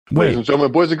Ladies and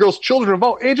gentlemen, boys and girls, children of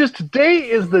all ages, today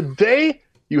is the day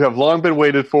you have long been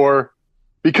waited for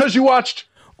because you watched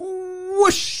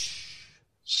Whoosh!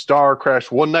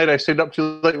 Starcrash. One night I stayed up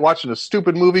too late watching a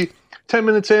stupid movie. 10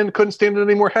 minutes in, couldn't stand it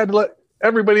anymore, had to let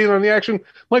everybody in on the action.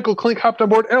 Michael Klink hopped on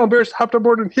board, Alan Bears hopped on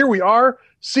board, and here we are,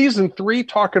 season 3,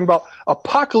 talking about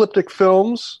apocalyptic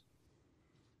films.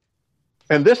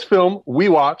 And this film we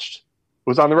watched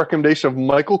was on the recommendation of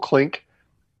Michael Klink.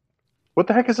 What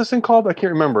the heck is this thing called? I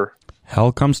can't remember.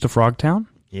 Hell Comes to Frogtown?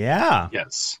 Yeah.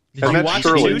 Yes. Did you watch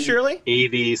it too, Shirley?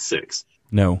 86.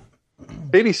 No.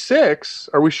 86?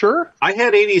 Are we sure? I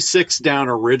had 86 down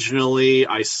originally.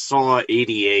 I saw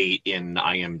 88 in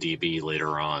IMDb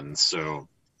later on, so...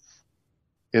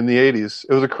 In the 80s.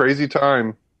 It was a crazy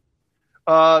time.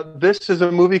 This is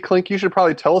a movie, Klink. You should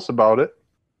probably tell us about it.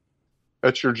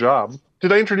 That's your job.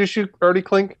 Did I introduce you already,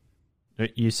 Klink?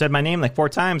 You said my name like 4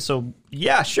 times, so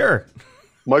yeah, sure.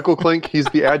 Michael Klink, he's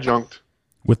the adjunct.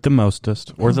 With the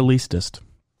mostest, or the leastest.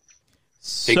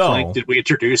 Hey, Klink, did we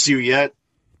introduce you yet?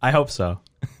 I hope so.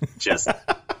 Just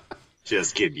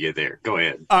kidding you there. Go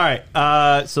ahead. All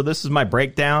right, so this is my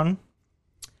breakdown.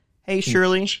 Hey,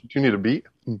 Shirley. Do you need a beat?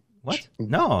 What?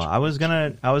 No, I was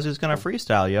just gonna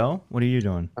freestyle, yo. What are you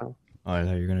doing? Oh, I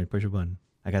thought you were gonna push a button.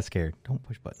 I got scared. Don't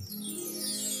push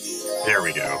buttons. There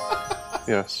we go.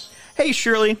 Yes. Hey,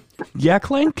 Shirley. Yeah,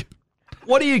 Clink?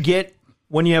 What do you get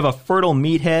when you have a fertile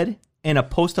meathead in a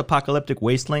post-apocalyptic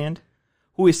wasteland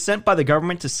who is sent by the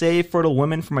government to save fertile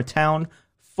women from a town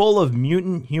full of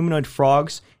mutant humanoid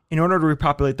frogs in order to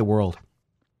repopulate the world?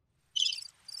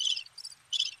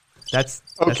 That's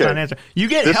not an answer. You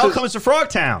get Hell Comes to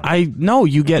Frogtown. I know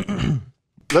you get...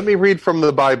 Let me read from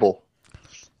the Bible.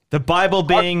 The Bible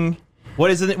being... What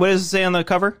does it say on the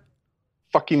cover?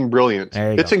 Fucking brilliant.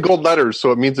 It's go. in gold letters,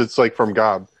 so it means it's like from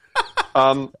God.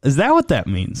 Is that what that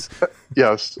means?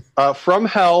 Yes. From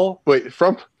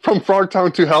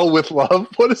Frogtown to Hell with Love.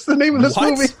 What is the name of this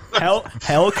movie?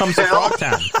 Hell Comes to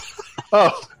Frogtown.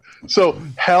 Oh, so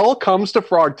Hell Comes to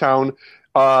Frogtown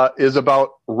is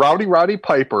about Rowdy Roddy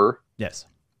Piper. Yes.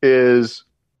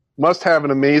 Must have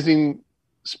an amazing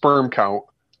sperm count.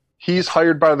 He's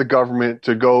hired by the government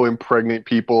to go impregnate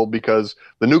people because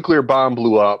the nuclear bomb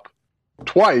blew up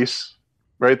twice,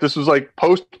 right? This was like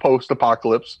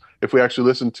post-apocalypse, if we actually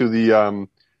listen to the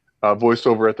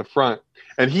voiceover at the front.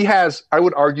 And he has, I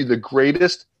would argue, the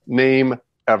greatest name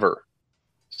ever.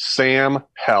 Sam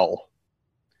Hell.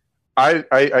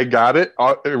 I got it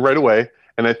right away,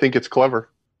 and I think it's clever.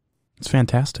 It's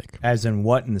fantastic. As in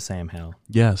what in the Sam Hell?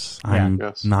 Yes. I'm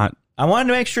not... I wanted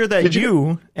to make sure that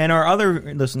you and our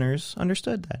other listeners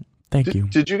understood that. Thank you.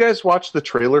 Did you guys watch the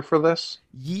trailer for this?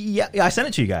 Yeah, I sent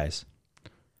it to you guys.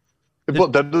 Well,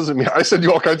 that doesn't mean I send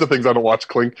you all kinds of things I don't watch,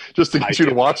 Klink, just to get you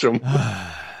to watch them.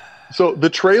 So the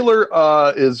trailer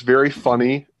is very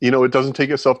funny. You know, it doesn't take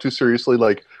itself too seriously.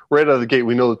 Like right out of the gate,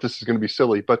 we know that this is going to be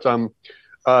silly. But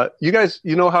you guys,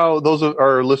 you know how those of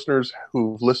our listeners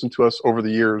who've listened to us over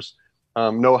the years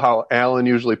know how Alan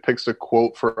usually picks a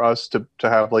quote for us to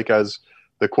have like as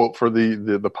the quote for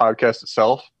the podcast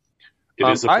itself. It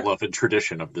is a beloved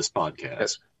tradition of this podcast.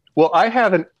 Yes. Well, I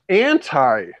have an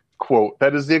anti-quote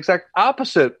that is the exact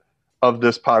opposite of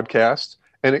this podcast,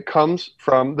 and it comes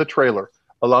from the trailer.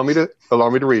 Allow me to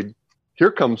read.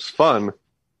 Here comes fun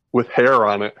with hair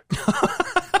on it.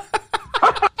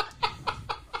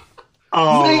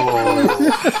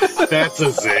 Oh, that's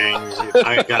a zing!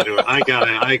 I gotta hand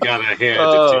it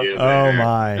to you. There. Oh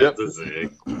my! That's a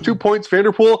zing. 2 points,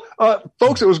 Vanderpool.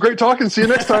 Folks, it was great talking. See you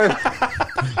next time.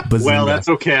 Well, that's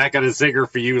okay. I got a zinger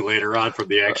for you later on from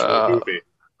the actual movie.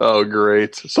 Oh,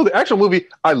 great! So the actual movie,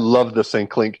 I love this thing,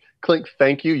 Klink. Klink,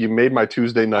 thank you. You made my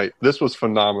Tuesday night. This was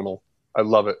phenomenal. I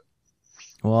love it.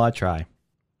 Well, I try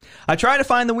to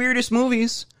find the weirdest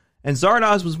movies, and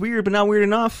Zardoz was weird, but not weird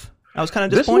enough. I was kind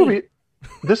of disappointed.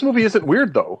 This movie isn't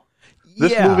weird though.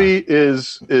 This movie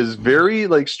is very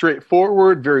like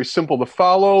straightforward, very simple to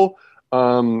follow.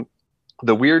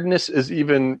 The weirdness is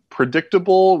even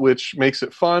predictable, which makes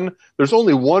it fun. There's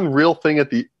only one real thing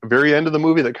at the very end of the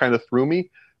movie that kind of threw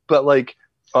me, but like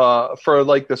for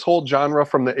like this whole genre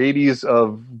from the 80s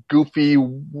of goofy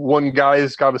one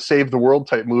guy's got to save the world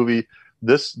type movie,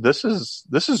 this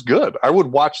is good. I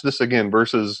would watch this again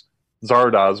versus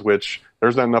Zardoz, which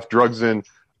there's not enough drugs in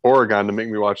Oregon to make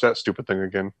me watch that stupid thing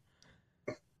again.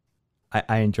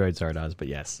 I enjoyed Zardoz, but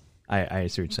yes, I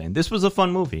see what you're saying. This was a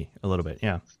fun movie, a little bit,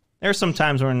 yeah. There were some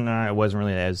times when it wasn't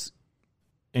really as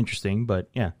interesting, but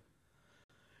yeah.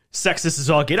 Sexist as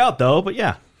all get out, though, but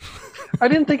yeah. I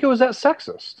didn't think it was that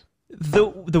sexist.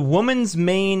 The woman's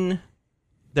main...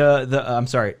 I'm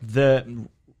sorry,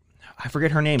 I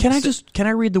forget her name. Can I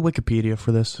read the Wikipedia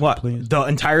for this? What? Please? The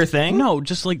entire thing? No,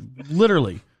 just like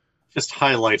literally. Just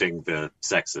highlighting the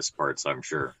sexist parts, I'm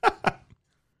sure.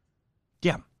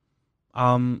 Yeah.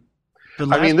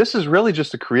 This is really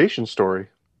just a creation story.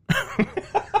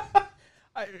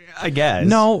 I guess.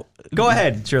 No. Go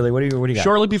ahead, Shirley. What do you got?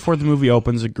 Shortly before the movie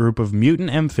opens, a group of mutant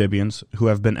amphibians who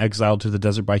have been exiled to the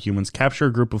desert by humans capture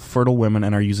a group of fertile women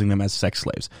and are using them as sex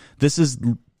slaves. This is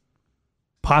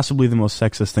possibly the most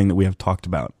sexist thing that we have talked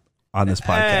about on this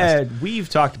podcast. We've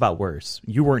talked about worse.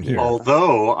 You weren't here.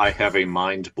 Although I have a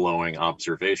mind-blowing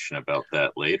observation about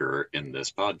that later in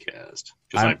this podcast,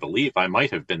 because I believe I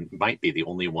might be the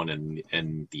only one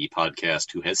in the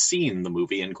podcast who has seen the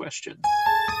movie in question.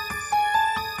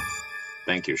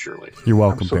 Thank you, Shirley. You're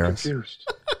welcome, Paris.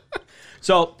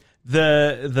 So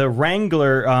the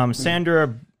Wrangler,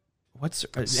 Sandra, what's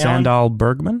Sandahl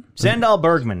Bergman? Sandahl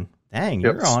Bergman. Dang,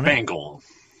 you're on Spangle.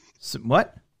 it.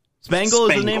 What? Spangle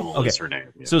is the name? Okay. Is her name.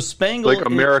 Yeah. So Spangle like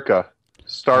America.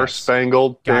 Star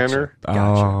Spangled Banner.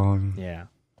 Gotcha. Yeah.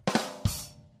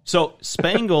 So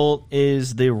Spangle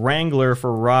is the Wrangler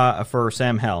for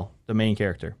Sam Hell, the main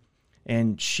character.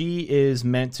 And she is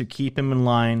meant to keep him in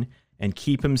line and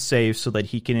keep him safe so that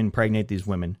he can impregnate these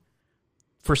women.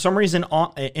 For some reason,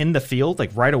 in the field,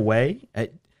 like right away, I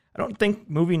don't think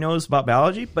movie knows about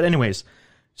biology, but anyways,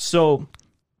 so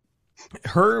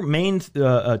her main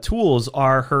tools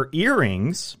are her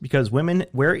earrings, because women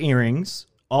wear earrings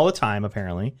all the time,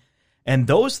 apparently. And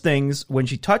those things, when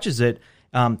she touches it,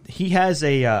 he has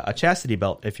a chastity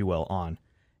belt, if you will, on.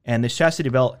 And this chastity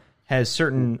belt has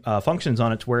certain functions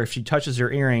on it to where if she touches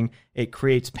her earring, it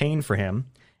creates pain for him.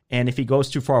 And if he goes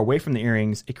too far away from the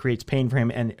earrings, it creates pain for him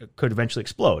and it could eventually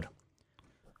explode.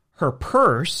 Her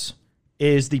purse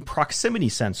is the proximity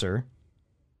sensor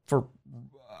for,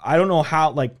 I don't know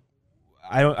how, like,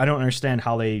 I don't understand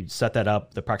how they set that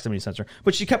up, the proximity sensor.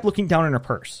 But she kept looking down in her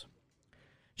purse.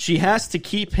 She has to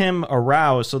keep him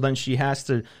aroused, so then she has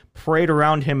to parade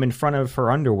around him in front of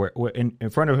her underwear, in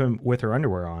front of him with her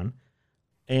underwear on.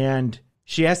 And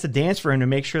she has to dance for him to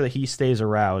make sure that he stays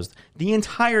aroused the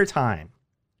entire time.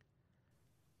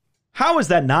 How is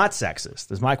that not sexist,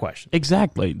 is my question.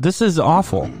 Exactly. This is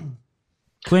awful.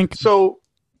 Clink. So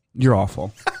you're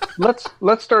awful. Let's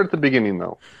start at the beginning,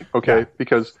 though, okay? Yeah.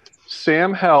 Because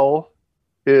Sam Hell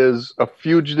is a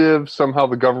fugitive. Somehow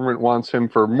the government wants him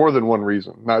for more than one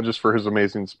reason, not just for his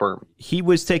amazing sperm. He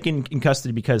was taken in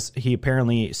custody because he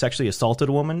apparently sexually assaulted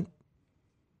a woman.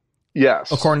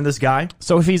 Yes. According to this guy.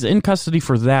 So if he's in custody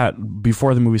for that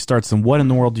before the movie starts, then what in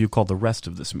the world do you call the rest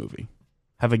of this movie?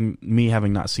 Having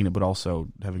not seen it, but also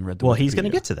having read the Well, he's going to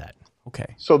get to that.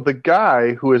 Okay. So the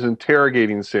guy who is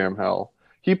interrogating Sam Hell,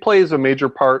 he plays a major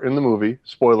part in the movie.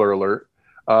 Spoiler alert.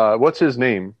 What's his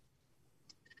name?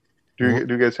 Do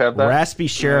you guys have that? Raspy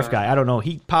sheriff guy. I don't know.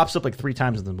 He pops up like 3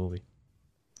 times in the movie.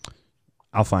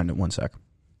 I'll find it. One sec.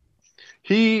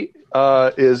 He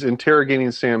is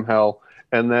interrogating Sam Hell,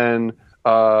 and then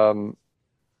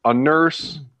a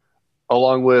nurse,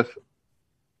 along with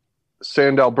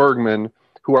Sandahl Bergman,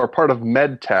 who are part of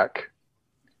MedTech,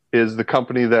 is the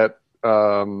company that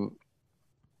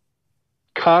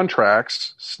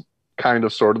contracts, kind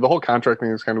of, sort of. The whole contract thing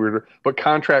is kind of weird, but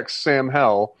contracts Sam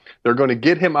Hell. They're going to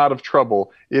get him out of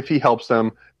trouble if he helps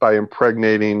them by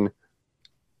impregnating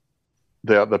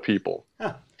the people.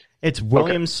 Huh. It's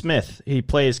William Smith. He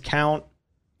plays Count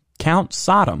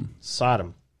Sodom.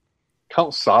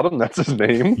 Count Sodom, that's his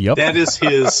name. Yep. That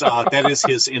is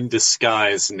his in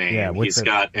disguise name.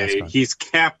 Yeah, he's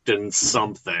Captain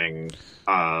something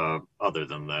other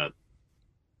than that.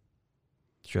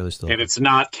 Sure, there's still. And it's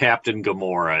not Captain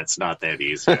Gamora. It's not that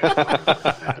easy.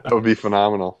 That would be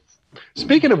phenomenal.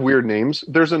 Speaking of weird names,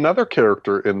 there's another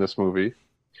character in this movie.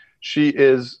 She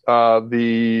is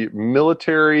the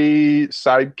military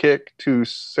sidekick to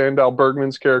Sandahl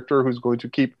Bergman's character, who's going to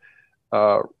keep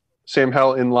Sam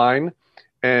Hell in line.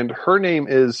 And her name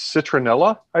is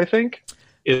Citronella, I think.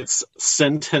 It's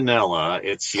Centinella.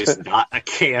 She's not a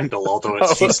candle, although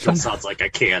she still sounds like a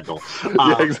candle.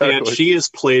 Yeah, exactly. And she is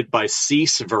played by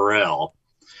Cease Varel.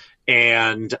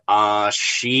 And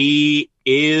she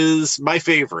is my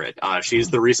favorite. She's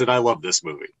the reason I love this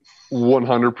movie.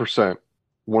 100%.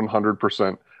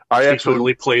 100%. She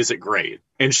totally plays it great.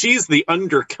 And she's the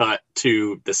undercut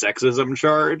to the sexism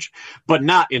charge, but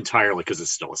not entirely, because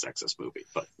it's still a sexist movie.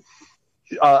 But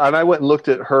and I went and looked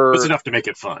at her. It's enough to make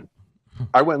it fun.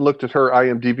 I went and looked at her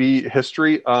IMDb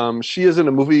history. She is in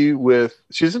a movie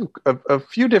she's in a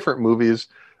few different movies.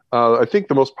 I think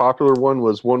the most popular one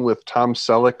was one with Tom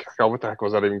Selleck. Oh, what the heck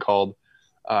was that even called?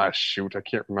 Shoot, I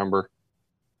can't remember.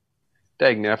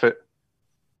 Dang naff it.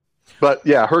 But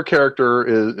yeah, her character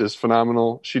is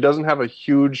phenomenal. She doesn't have a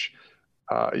huge.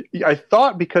 I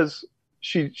thought because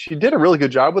she did a really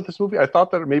good job with this movie. I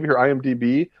thought that maybe her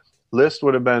IMDb list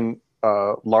would have been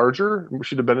larger.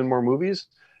 She'd have been in more movies.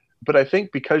 But I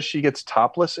think because she gets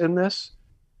topless in this,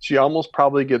 she almost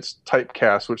probably gets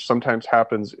typecast, which sometimes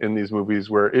happens in these movies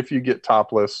where if you get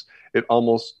topless, it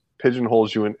almost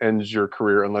pigeonholes you and ends your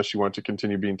career unless you want to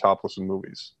continue being topless in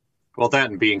movies. Well, that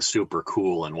and being super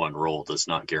cool in one role does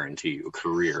not guarantee you a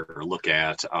career. Look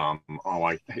at, and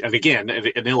again,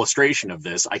 an illustration of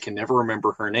this, I can never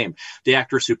remember her name. The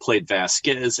actress who played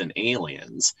Vasquez in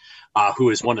Aliens, who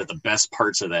is one of the best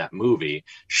parts of that movie.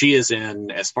 She is in,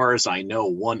 as far as I know,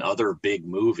 one other big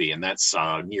movie, and that's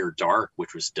Near Dark,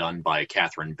 which was done by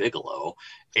Catherine Bigelow,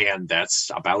 and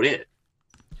that's about it.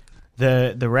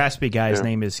 The raspy guy's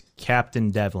name is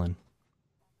Captain Devlin.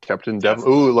 Captain Devil.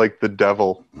 Ooh, like the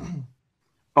devil.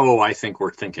 Oh, I think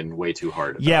we're thinking way too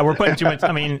hard about we're putting too much.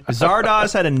 I mean,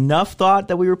 Zardoz had enough thought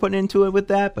that we were putting into it with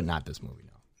that, but not this movie.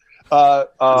 No.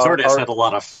 Zardoz had a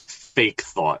lot of fake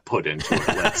thought put into it.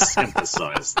 Let's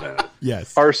emphasize that.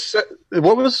 Yes.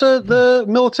 What was the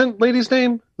militant lady's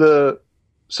name? The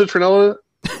Centinella?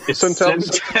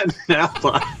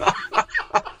 Centinella.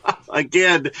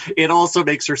 Again, it also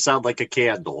makes her sound like a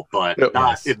candle, but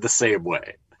not in the same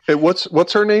way. Hey,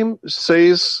 what's her name? It's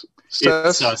Cease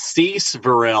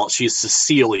Varel. She's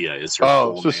Cecilia is her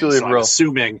full Cecilia name. So Varel. I'm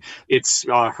assuming it's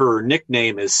her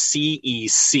nickname is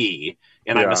CEC,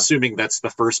 and I'm assuming that's the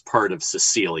first part of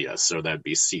Cecilia, so that'd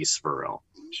be Cease Varel.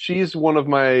 She's one of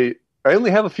my... I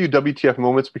only have a few WTF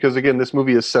moments because, again, this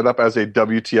movie is set up as a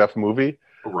WTF movie.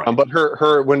 Right. But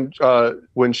her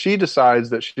when she decides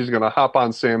that she's going to hop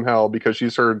on Sam Hell because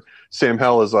she's heard Sam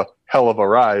Hell is a hell of a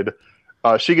ride,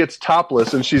 she gets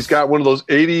topless and she's got one of those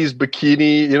 80s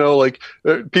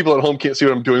bikini, people at home can't see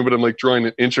what I'm doing, but I'm like drawing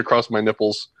an inch across my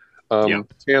nipples, tan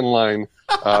line.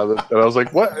 And I was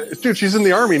like, what? Dude, she's in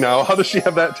the army now. How does she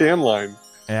have that tan line?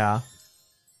 Yeah.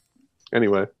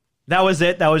 Anyway. That was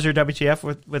it? That was your WTF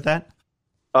with that?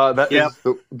 That is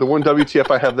the one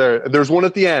WTF I have there. There's one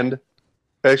at the end.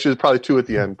 Actually, there's probably two at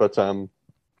the end, but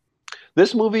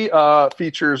this movie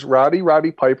features Rowdy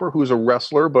Roddy Piper, who's a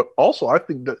wrestler, but also I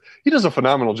think that he does a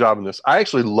phenomenal job in this. I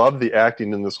actually love the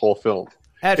acting in this whole film.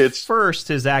 At first,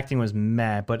 his acting was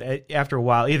meh, but after a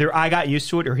while, either I got used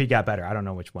to it or he got better. I don't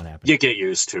know which one happened. You get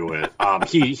used to it.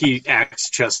 He acts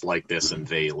just like this in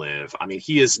They Live. I mean,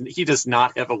 he does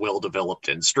not have a well-developed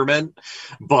instrument,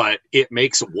 but it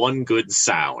makes one good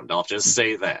sound. I'll just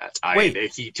say that.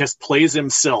 He just plays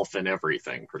himself in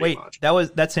everything, pretty much.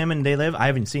 That's him in They Live? I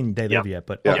haven't seen They Live yet,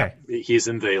 but okay. He's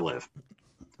in They Live.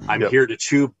 I'm here to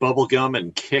chew bubblegum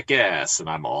and kick ass, and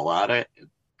I'm all out of it.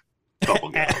 He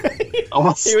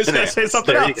was going to say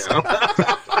something else.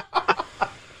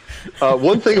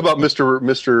 One thing about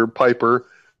Mr. Piper,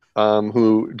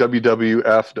 who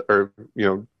WWF or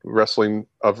wrestling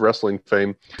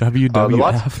fame.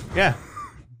 WWF.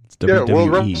 It's WWE. World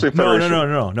Wrestling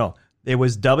Federation. No. It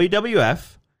was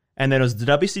WWF, and then it was the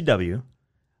WCW.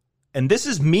 And this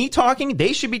is me talking.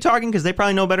 They should be talking because they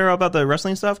probably know better about the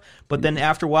wrestling stuff. But then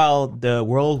after a while, the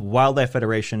World Wildlife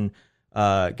Federation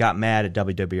got mad at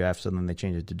WWF, so then they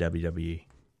changed it to WWE.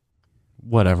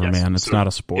 Whatever, man. It's not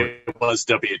a sport. It was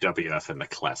WWF in the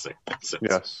classic sense.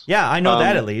 Yes. Yeah, I know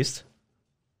that at least.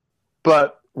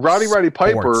 But Rowdy Roddy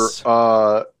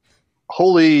Piper,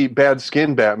 holy bad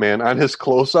skin Batman, on his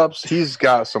close-ups, he's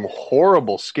got some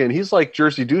horrible skin. He's like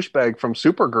Jersey Douchebag from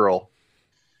Supergirl.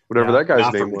 Whatever that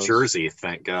guy's name was. Jersey,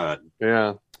 thank God.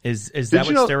 Yeah. Is that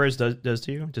what steroids does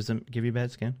to you? Does it give you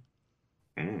bad skin?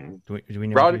 Do we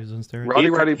know what he was on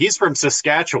steroids? He's from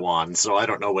Saskatchewan, so I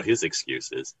don't know what his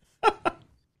excuse is.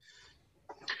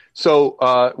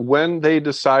 So when they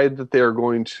decide that they are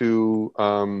going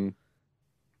to,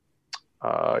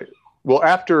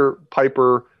 after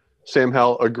Piper, Sam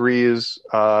Hell agrees,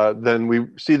 then we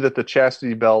see that the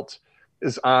chastity belt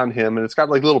is on him, and it's got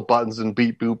like little buttons and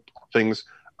beep boop things.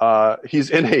 He's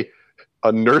in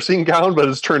a nursing gown, but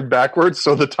it's turned backwards,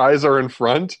 so the ties are in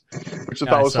front, which I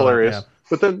thought was hilarious. Yeah.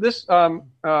 But then this, I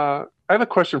have a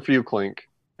question for you, Clink,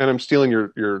 and I'm stealing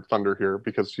your thunder here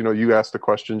because you ask the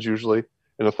questions usually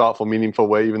in a thoughtful, meaningful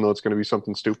way, even though it's going to be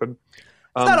something stupid.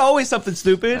 It's not always something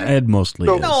stupid. It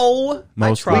mostly is. No,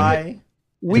 mostly. I try.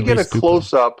 We get a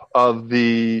close up of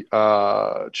the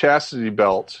chastity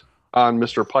belt on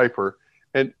Mr. Piper,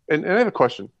 and I have a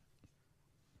question.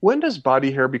 When does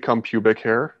body hair become pubic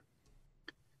hair?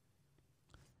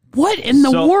 What in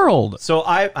the world? So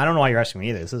I don't know why you're asking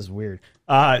me this. This is weird.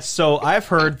 So I've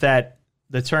heard that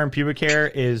the term pubic hair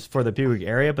is for the pubic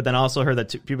area, but then I also heard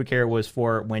that pubic hair was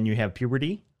for when you have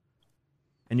puberty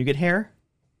and you get hair.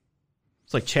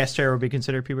 It's like chest hair would be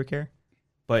considered pubic hair.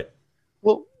 But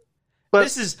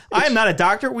But I am not a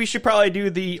doctor. We should probably do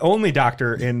the only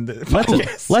doctor in the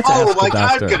podcast. Let's ask the I'm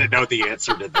doctor. going to know the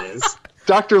answer to this.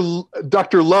 Dr.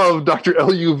 Love, Dr.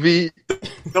 LUV.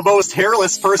 The most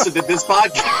hairless person in this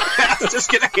podcast is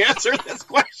going to answer this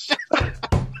question.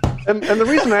 And the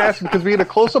reason I asked because we had a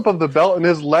close-up of the belt and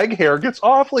his leg hair gets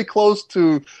awfully close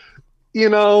to,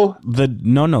 the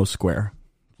no square.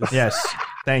 Yes.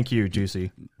 Thank you,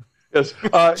 Juicy. Yes.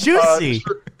 Juicy.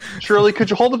 Shirley, could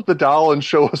you hold up the doll and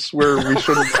show us where we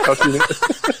shouldn't be touching it?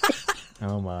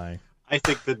 Oh, my. I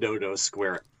think the no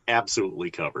square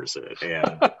absolutely covers it,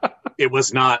 and it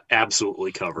was not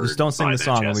absolutely covered. Just don't sing by the that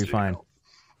song, it'll be chastity fine.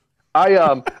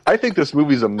 belt. I think this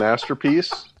movie's a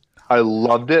masterpiece. I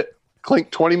loved it. Clink,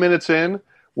 20 minutes in,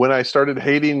 when I started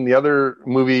hating the other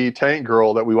movie, Tank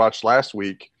Girl, that we watched last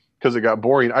week because it got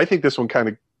boring, I think this one kind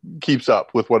of keeps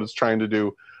up with what it's trying to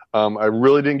do. I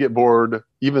really didn't get bored,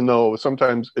 even though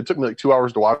sometimes it took me like 2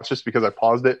 hours to watch just because I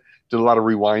paused it, did a lot of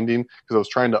rewinding because I was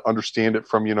trying to understand it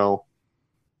from,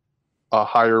 a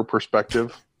higher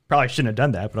perspective. Probably shouldn't have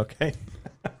done that, but okay.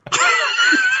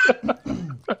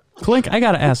 Clink, I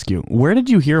got to ask you, where did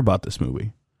you hear about this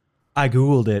movie? I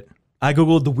Googled it. I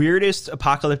Googled the weirdest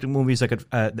apocalyptic movies I could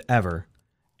ever.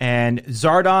 And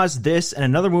Zardoz, this, and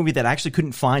another movie that I actually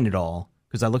couldn't find at all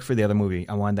because I looked for the other movie.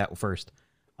 I wanted that first.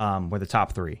 Were the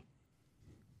top three.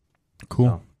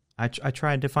 Cool. So I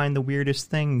tried to find the weirdest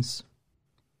things.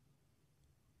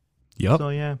 Yep. So,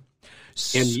 yeah.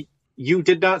 And you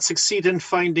did not succeed in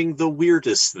finding the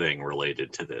weirdest thing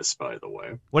related to this, by the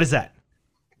way. What is that?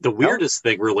 The weirdest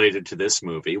thing related to this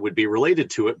movie would be related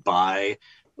to it by,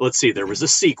 let's see, there was a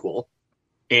sequel,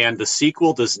 and the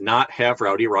sequel does not have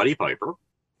Rowdy Roddy Piper.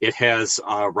 It has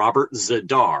Robert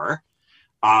Zadar,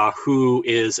 who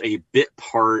is a bit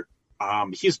part.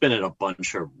 He's been in a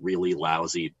bunch of really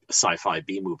lousy sci-fi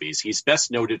B movies. He's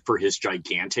best noted for his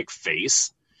gigantic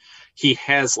face. He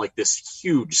has like this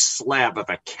huge slab of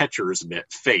a catcher's mitt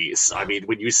face. I mean,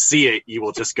 when you see it, you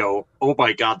will just go, oh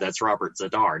my God, that's Robert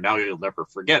Zadar. Now you'll never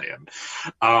forget him.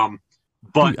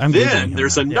 But then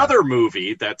there's another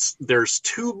movie there's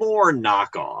two more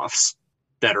knockoffs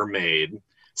that are made.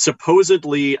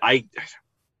 Supposedly, I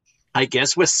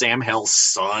guess with Sam Hell's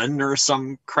son or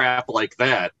some crap like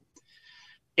that.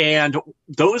 And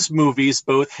those movies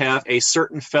both have a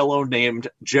certain fellow named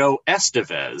Joe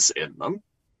Estevez in them.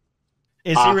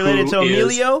 Is he related to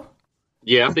Emilio?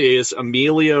 Yeah, he is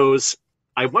Emilio's.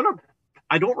 I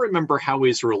don't remember how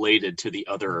he's related to the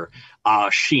other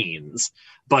Sheens,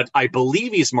 but I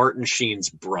believe he's Martin Sheen's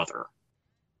brother.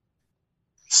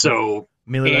 So,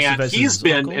 and he's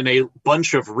been in a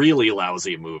bunch of really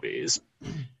lousy movies,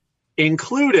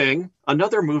 including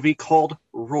another movie called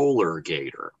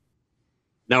Rollergator.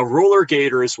 Now,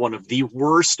 Rollergator is one of the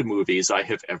worst movies I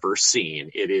have ever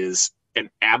seen. It is an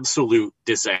absolute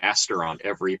disaster on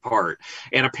every part.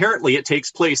 And apparently it takes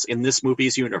place in this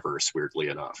movie's universe, weirdly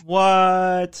enough.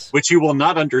 What? Which you will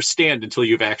not understand until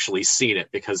you've actually seen it,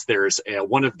 because there's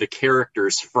one of the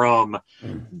characters from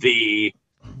the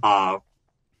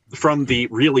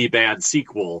really bad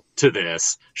sequel to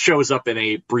this shows up in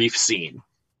a brief scene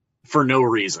for no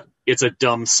reason. It's a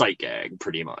dumb sight gag,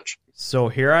 pretty much. So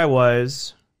here I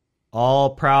was,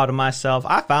 all proud of myself.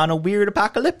 I found a weird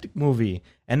apocalyptic movie.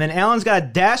 And then Alan's got to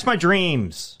dash my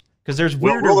dreams because there's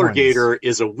weirder Rollergator ones.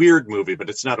 is a weird movie, but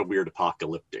it's not a weird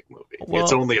apocalyptic movie. Well,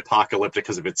 it's only apocalyptic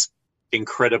because of its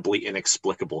incredibly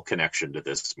inexplicable connection to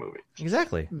this movie.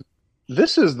 Exactly.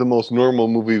 This is the most normal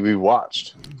movie we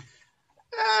watched.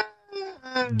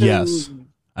 Yes.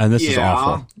 And this is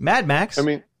awful. Mad Max. I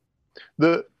mean,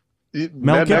 Mad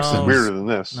Max Gibson. is weirder than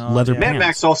this. Leather Mad pants.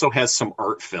 Max also has some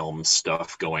art film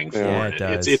stuff going for it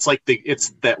does. It's like it's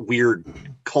that weird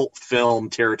cult film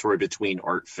territory between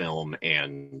art film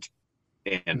and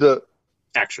The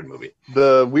action movie.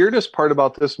 The weirdest part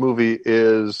about this movie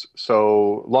is,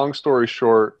 so long story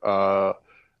short,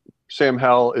 Sam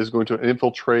Hell is going to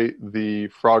infiltrate the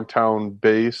Frogtown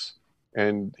base,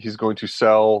 and he's going to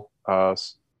sell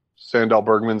Sandal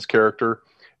Bergman's character.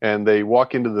 And they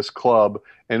walk into this club,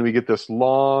 and we get this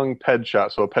long ped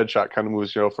shot. So a ped shot kind of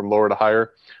moves, from lower to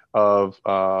higher, of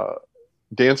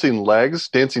dancing legs,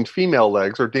 dancing female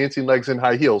legs, or dancing legs in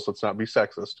high heels. Let's not be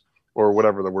sexist, or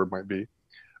whatever the word might be.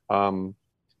 And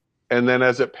then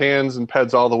as it pans and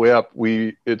peds all the way up,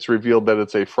 it's revealed that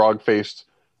it's a frog-faced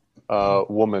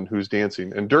woman who's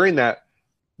dancing. And during that,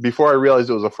 before I realized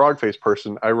it was a frog-faced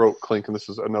person, I wrote, Clink, and this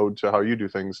is a node to how you do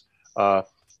things,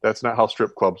 that's not how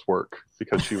strip clubs work,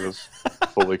 because she was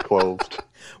fully clothed.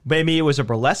 Maybe it was a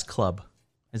burlesque club.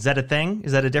 Is that a thing?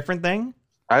 Is that a different thing?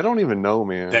 I don't even know,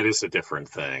 man. That is a different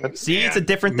thing. See, it's a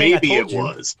different thing. Maybe I told it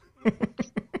was.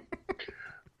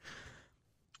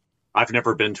 I've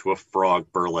never been to a frog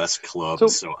burlesque club,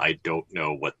 so I don't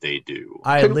know what they do.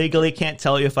 I legally can't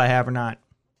tell you if I have or not.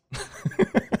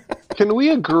 Can we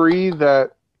agree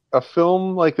that a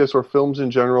film like this, or films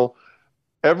in general,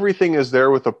 everything is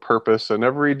there with a purpose, and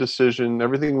every decision,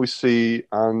 everything we see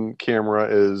on camera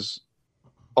is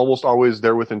almost always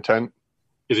there with intent?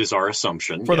 It is our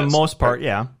assumption. For the most part,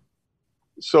 yeah.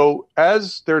 So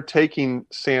as they're taking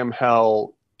Sam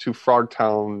Hell to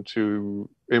Frogtown to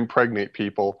impregnate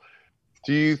people,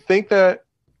 do you think that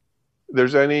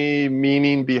there's any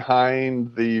meaning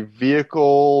behind the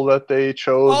vehicle that they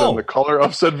chose and the color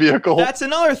of said vehicle? That's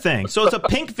another thing. So it's a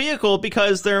pink vehicle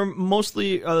because they're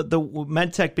mostly the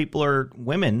medtech people are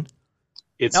women.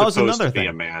 It's supposed to be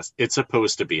it's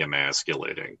supposed to be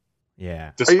emasculating.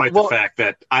 Yeah. Despite the fact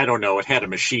that, I don't know, it had a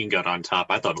machine gun on top.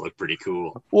 I thought it looked pretty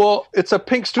cool. Well, it's a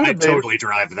pink Studebaker. I'd totally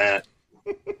drive that.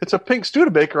 It's a pink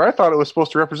Studebaker. I thought it was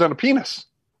supposed to represent a penis.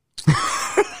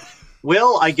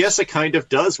 Well, I guess it kind of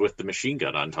does with the machine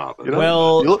gun on top of it.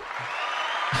 Well,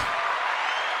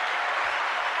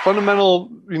 fundamental,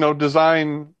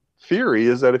 design theory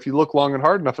is that if you look long and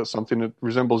hard enough at something, it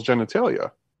resembles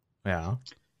genitalia. Yeah.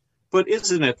 But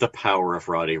isn't it the power of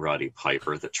Roddy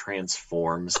Piper that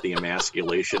transforms the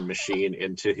emasculation machine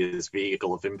into his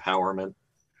vehicle of empowerment?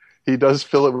 He does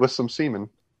fill it with some semen.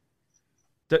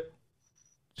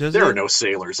 There are no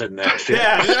sailors in that shit.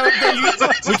 Yeah,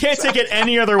 we can't take it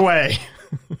any other way.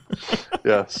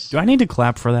 Yes. Do I need to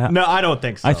clap for that? No, I don't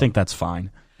think so. I think that's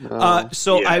fine. I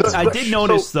did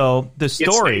notice, though, the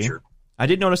story. I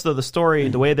did notice, though, the story,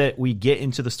 the way that we get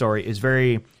into the story is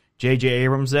very J.J.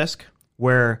 Abrams-esque,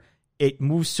 where it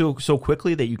moves so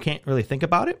quickly that you can't really think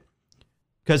about it.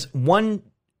 Because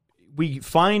we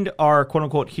find our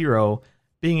quote-unquote hero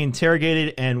being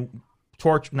interrogated and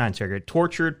tortured,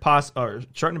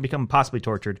 starting to become possibly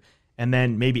tortured, and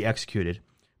then maybe executed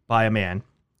by a man.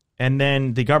 And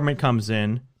then the government comes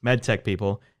in, medtech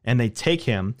people, and they take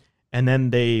him, and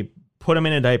then they put him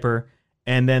in a diaper,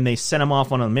 and then they send him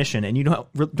off on a mission, and you don't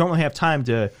really have time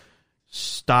to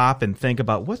stop and think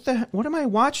about what am I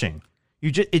watching?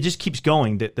 It just keeps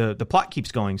going. The plot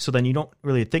keeps going, so then you don't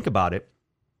really think about it.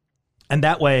 And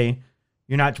that way,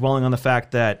 you're not dwelling on the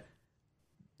fact that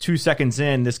 2 seconds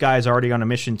in, this guy's already on a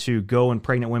mission to go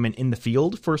impregnate women in the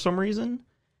field for some reason.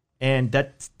 And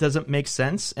that doesn't make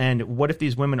sense. And what if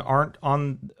these women aren't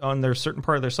on their certain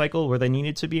part of their cycle where they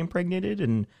needed to be impregnated?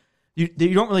 And you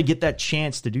don't really get that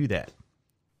chance to do that.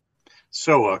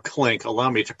 So, Clink,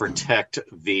 allow me to protect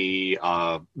the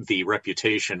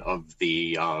reputation of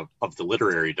the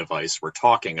literary device we're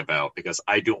talking about, because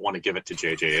I don't want to give it to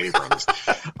J.J. Abrams.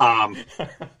 I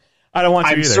don't want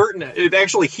to either. I'm certain.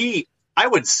 I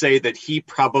would say that he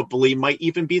probably might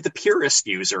even be the purest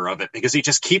user of it, because he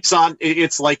just keeps on.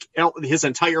 It's like his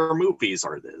entire movies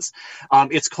are this.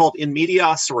 It's called In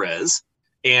Medias Res,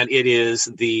 and it is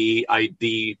the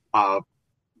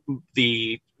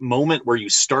moment where you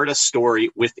start a story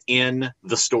within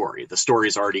the story. The story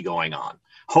is already going on.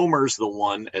 Homer's the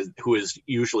one who is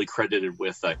usually credited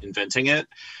with inventing it,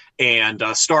 and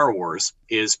Star Wars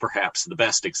is perhaps the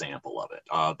best example of it.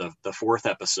 The fourth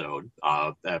episode,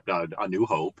 A New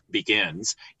Hope,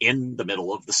 begins in the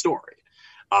middle of the story.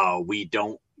 We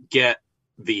don't get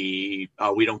the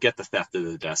theft of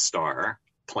the Death Star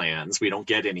plans. We don't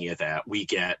get any of that. We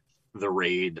get the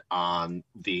raid on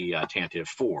the Tantive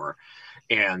 4,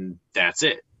 and that's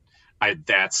it.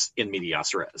 That's in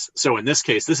medias res. So in this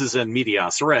case, this is in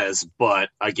medias res, but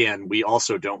again, we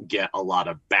also don't get a lot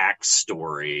of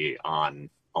backstory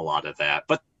on a lot of that,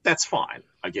 but that's fine.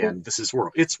 Again,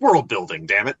 it's world building,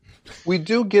 damn it. We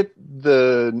do get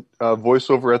the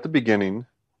voiceover at the beginning,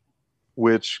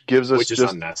 which gives us which is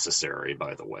unnecessary,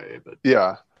 by the way. But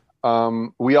yeah.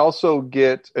 We also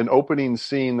get an opening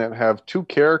scene that have two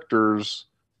characters,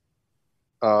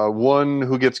 one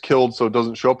who gets killed so it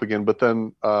doesn't show up again, but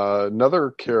then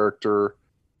another character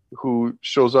who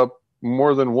shows up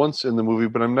more than once in the movie,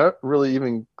 but I'm not really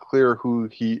even clear who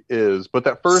he is. But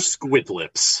that first... Squid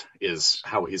Lips is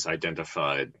how he's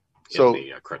identified in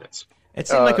the credits. It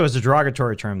seemed like it was a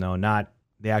derogatory term, though, not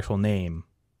the actual name.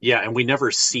 Yeah, and we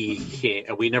never see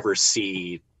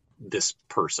this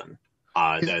person.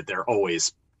 They're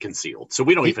always concealed, so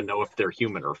we don't even know if they're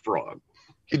human or frog.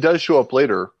 He does show up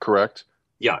later, correct?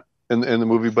 Yeah, in the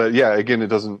movie, but yeah, again, it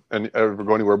doesn't ever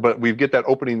go anywhere. But we get that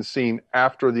opening scene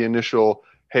after the initial,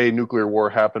 "Hey, nuclear war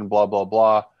happened," blah blah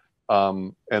blah,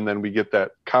 and then we get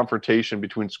that confrontation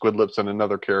between Squidlips and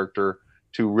another character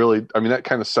to really, that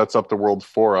kind of sets up the world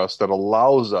for us, that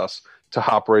allows us to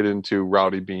hop right into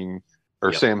Rowdy being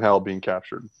or Sam Hell being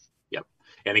captured. Yep.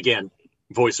 And again,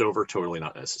 voiceover totally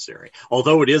not necessary.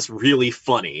 Although it is really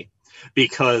funny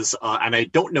because, and I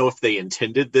don't know if they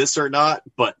intended this or not,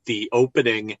 but the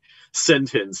opening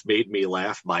sentence made me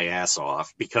laugh my ass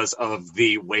off because of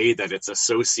the way that it's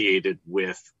associated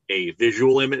with a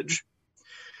visual image.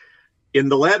 In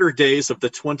the latter days of the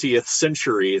 20th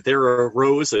century, there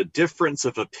arose a difference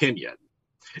of opinion.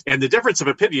 And the difference of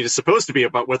opinion is supposed to be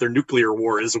about whether nuclear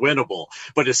war is winnable.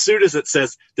 But as soon as it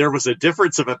says there was a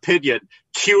difference of opinion,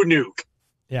 cue nuke.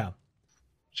 Yeah.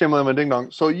 Shame ding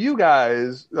dong. So you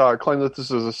guys claim that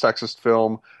this is a sexist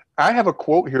film. I have a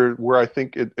quote here where I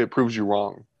think it proves you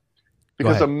wrong.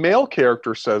 Because a male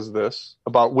character says this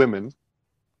about women.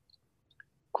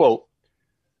 Quote,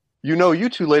 "You know, you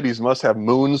two ladies must have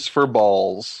moons for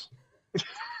balls."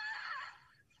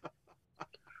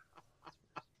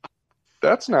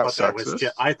 That's not sexist.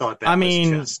 I thought that was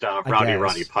just Rowdy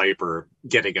Roddy Piper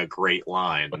getting a great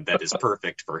line that is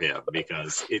perfect for him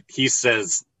because he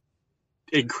says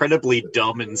incredibly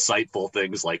dumb, insightful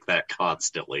things like that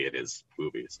constantly in his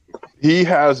movies. He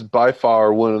has by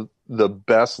far one of the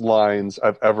best lines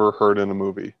I've ever heard in a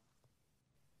movie.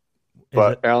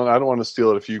 But Alan, I don't want to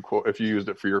steal it if you used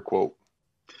it for your quote.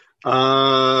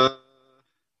 I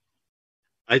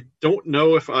don't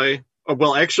know if I.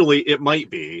 Well, actually, it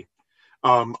might be.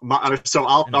 So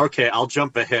I'll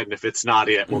jump ahead, and if it's not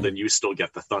it, well, then you still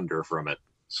get the thunder from it.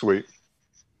 Sweet.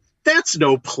 That's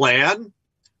no plan.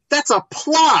 That's a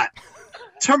plot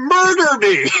to murder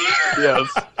me.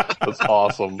 Yes, that's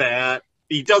awesome. That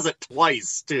he does it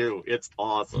twice too. It's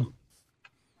awesome.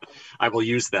 I will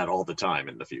use that all the time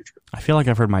in the future. I feel like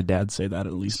I've heard my dad say that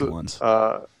at least once.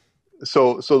 So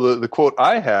the quote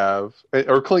I have,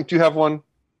 or Clink, do you have one?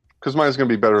 Because mine's going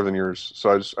to be better than yours.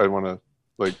 So I want to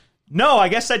like. No, I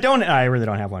guess I don't. I really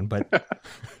don't have one, but.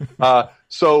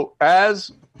 So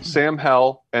as Sam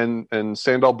Hell and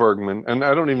Sandahl Bergman, and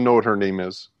I don't even know what her name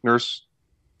is, Nurse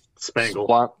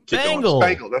Spangle. Spangle.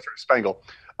 That's right, Spangle.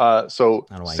 So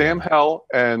Sam Hell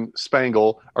and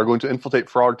Spangle are going to infiltrate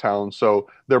Frogtown. So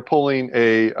they're pulling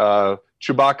a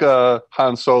Chewbacca,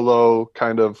 Han Solo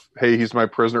kind of, hey, he's my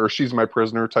prisoner or she's my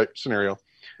prisoner type scenario.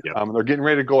 Yep. They're getting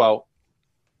ready to go out.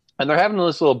 And they're having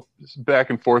this little back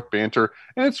and forth banter.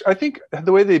 And I think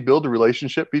the way they build the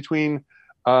relationship between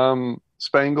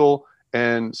Spangle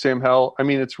and Sam Hell, I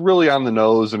mean, it's really on the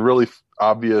nose and really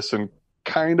obvious and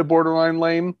kind of borderline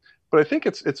lame. But I think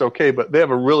it's okay. But they have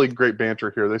a really great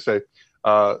banter here. They say,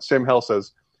 Sam Hell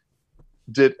says,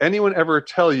 "Did anyone ever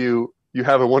tell you you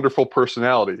have a wonderful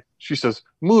personality?" She says,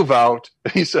 "Move out."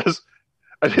 And he says,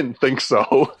 "I didn't think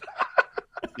so."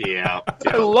 Yeah.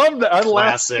 I love that. I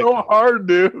laughed so hard,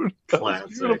 dude. Classic.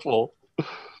 That's beautiful.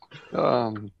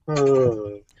 My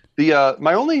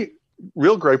only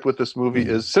real gripe with this movie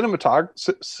is the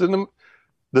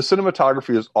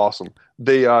cinematography is awesome.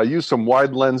 They use some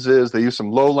wide lenses. They use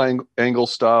some low angle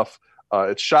stuff.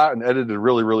 It's shot and edited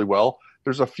really, really well.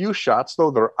 There's a few shots, though,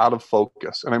 that are out of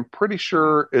focus. And I'm pretty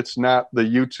sure it's not the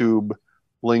YouTube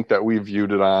link that we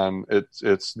viewed it on.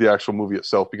 It's the actual movie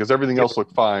itself, because everything else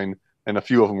looked fine, and a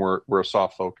few of them were a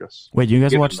soft focus. Wait, you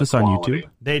guys watched this on YouTube?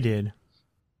 They did.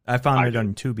 I found it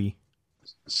on Tubi.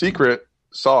 Secret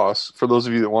sauce, for those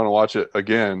of you that want to watch it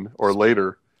again or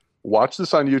later, watch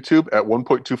this on YouTube at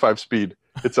 1.25 speed.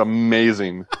 It's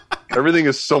amazing. Everything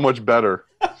is so much better.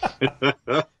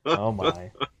 Oh,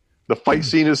 my. The fight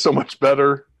scene is so much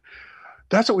better.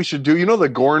 That's what we should do. You know the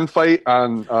Gorn fight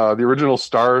on the original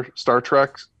Star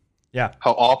Trek? Yeah.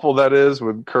 How awful that is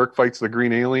when Kirk fights the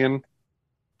green alien?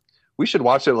 We should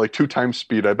watch it at like 2 times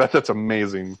speed. I bet that's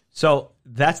amazing. So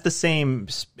that's the same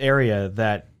area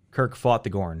that Kirk fought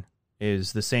the Gorn.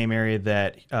 Is the same area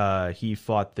that he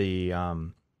fought the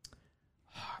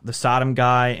Sodom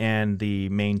guy and the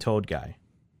main Toad guy.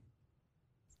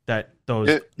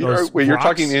 Wait, you're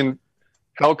talking in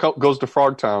Hell Goes to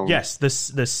Frogtown. Yes,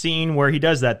 the scene where he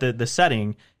does that. The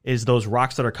setting is those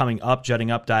rocks that are coming up,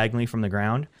 jutting up diagonally from the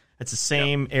ground. It's the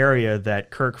same area that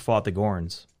Kirk fought the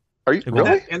Gorns. Are you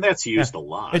really? And that's used a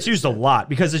lot. It's used a lot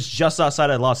because it's just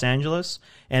outside of Los Angeles,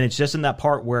 and it's just in that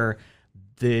part where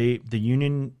the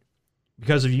Union,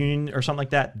 because of Union or something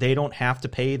like that, they don't have to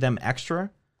pay them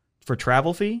extra for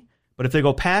travel fee. But if they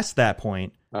go past that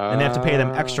point, then they have to pay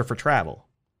them extra for travel.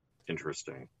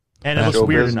 Interesting. And it looks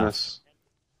weird enough.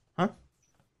 Huh?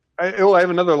 I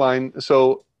have another line.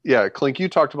 So, yeah, Clink, you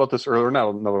talked about this earlier. Not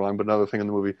another line, but another thing in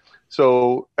the movie.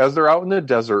 So, as they're out in the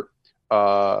desert,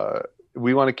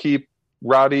 we want to keep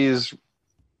Roddy's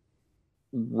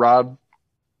rod.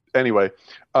 Anyway,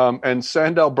 and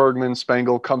Sandahl Bergman,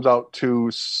 Spangle, comes out to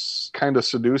kind of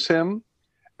seduce him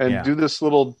and do this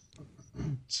little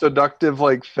seductive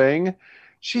like thing,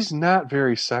 she's not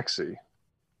very sexy.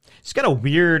 She's got a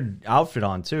weird outfit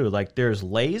on too. Like there's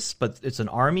lace, but it's an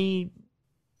army,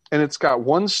 and it's got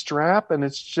one strap, and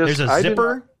it's just there's a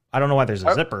zipper. I don't know why there's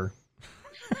a zipper.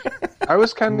 I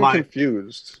was kind of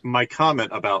confused. My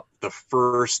comment about the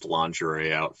first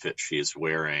lingerie outfit she's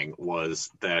wearing was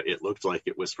that it looked like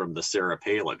it was from the Sarah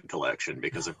Palin collection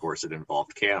because, of course, it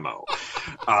involved camo.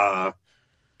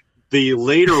 The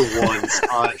later ones,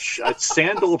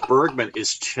 Sandal Bergman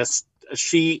is just,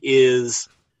 she is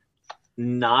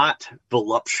not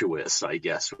voluptuous, I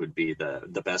guess would be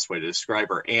the best way to describe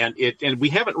her. And we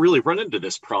haven't really run into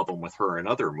this problem with her in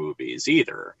other movies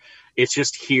either. It's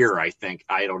just here, I think,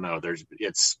 I don't know.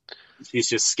 She's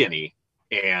just skinny,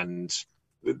 and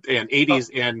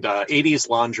 80s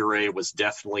lingerie was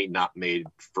definitely not made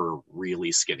for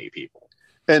really skinny people.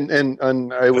 And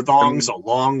the thong's a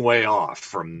long way off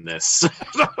from this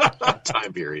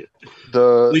time period.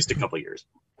 At least a couple of years.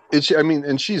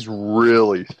 And she's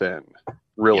really thin,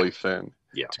 thin.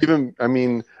 Yeah.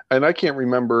 And I can't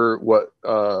remember what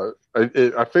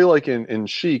I feel like in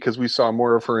She, because we saw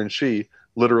more of her in She,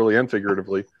 literally and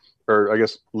figuratively, or I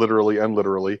guess literally and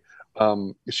literally.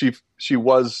 She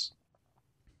was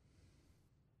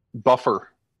buffer,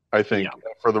 I think,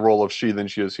 for the role of She than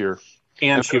she is here.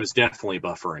 And she was definitely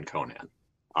buffer in Conan.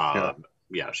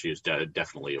 She was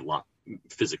definitely a lot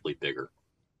physically bigger.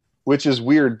 Which is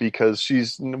weird because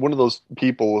she's one of those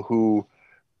people who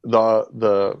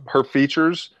her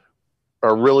features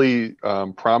are really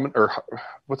prominent, or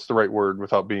what's the right word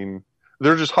without being,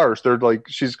 they're just harsh. They're like,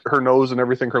 her nose and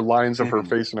everything, her lines of her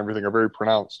face and everything are very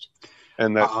pronounced.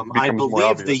 And that I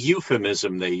believe the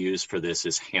euphemism they use for this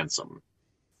is handsome.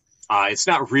 It's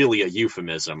not really a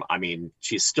euphemism. I mean,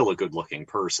 she's still a good looking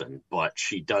person, but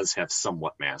she does have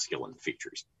somewhat masculine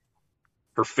features.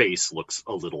 Her face looks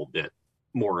a little bit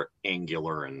more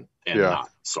angular and not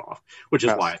soft, which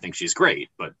is why I think she's great,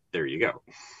 but there you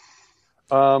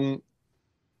go.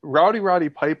 Rowdy Roddy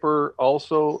Piper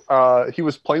also, he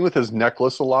was playing with his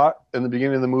necklace a lot in the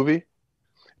beginning of the movie,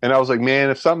 and I was like, man,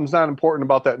 if something's not important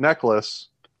about that necklace,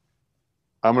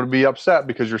 I'm going to be upset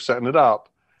because you're setting it up.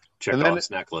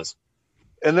 Chekov's necklace.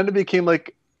 And then it became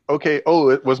like, okay,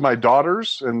 it was my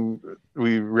daughter's, and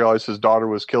we realized his daughter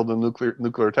was killed in a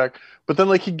nuclear attack. But then,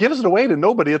 like, he gives it away to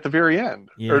nobody at the very end,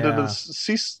 or to the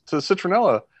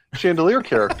Centinella chandelier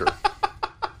character.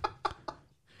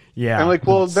 Yeah, and like,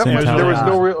 well, there was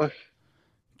no real.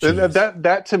 And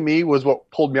that to me was what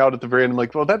pulled me out at the very end. I'm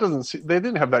like, well, they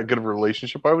didn't have that good of a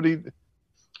relationship. Why would he?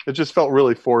 It just felt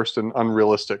really forced and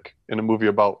unrealistic in a movie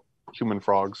about human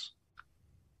frogs.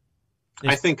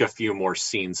 I think a few more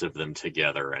scenes of them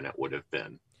together, and it would have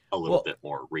been a little bit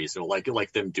more reasonable,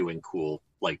 like them doing cool,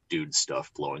 like dude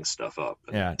stuff, blowing stuff up.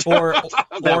 Yeah, or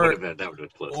that would have been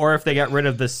close. Or if they got rid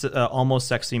of this almost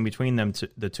sex scene between them,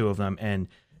 the two of them, and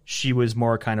she was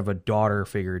more kind of a daughter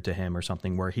figure to him or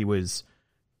something, where he was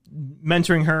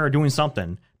mentoring her or doing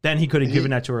something, then he could have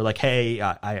given that to her, like, hey,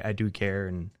 I do care.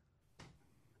 And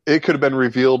it could have been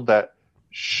revealed that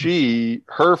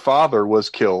her father was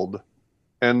killed.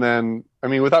 And then, I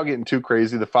mean, without getting too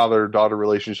crazy, the father-daughter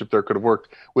relationship there could have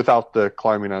worked without the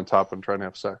climbing on top and trying to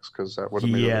have sex, because that would have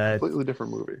made it a completely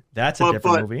different movie. That's a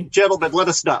different movie. Gentlemen, let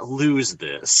us not lose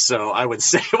this. So I would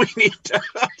say we need to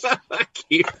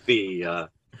keep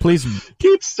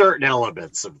certain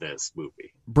elements of this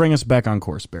movie. Bring us back on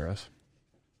course, Barris.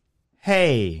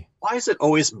 Hey. Why is it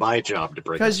always my job to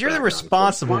bring? Because you're the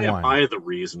responsible one. Why am I the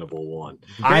reasonable one?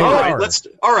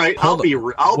 I'll be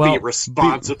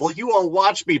responsible. You all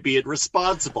watch me being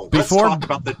responsible. Let's talk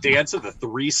about the dance of the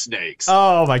three snakes.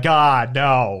 Oh my God,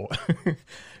 no!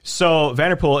 So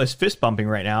Vanderpool is fist bumping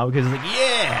right now because he's like,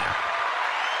 yeah.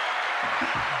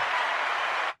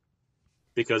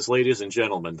 Because, ladies and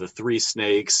gentlemen, the three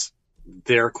snakes,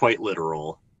 they're quite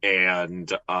literal,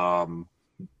 and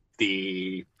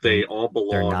they all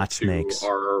belong to snakes.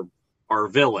 our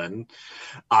villain.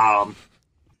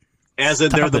 As in,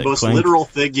 they're the most literal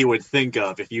thing you would think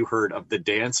of if you heard of the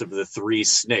dance of the three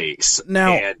snakes,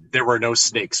 and there were no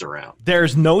snakes around.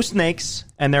 There's no snakes,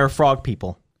 and there are frog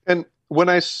people. And when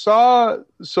I saw,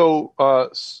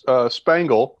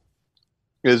 Spangle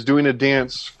is doing a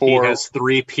dance for... He has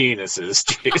three penises,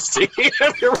 JC,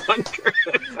 if you're wondering.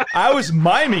 I was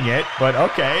miming it, but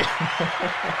okay.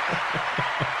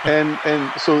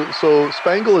 and so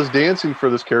Spangle is dancing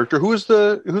for this character. Who's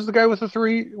the guy with the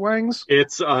three wangs?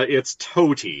 It's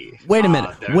Toti. Wait a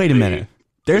minute.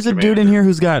 There's a dude in here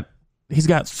he's got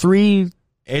three.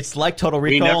 It's like Total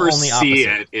Recall. We never only see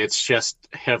opposite. it. It's just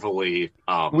heavily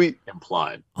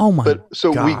implied. Oh my!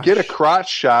 We get a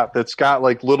crotch shot that's got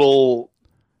like little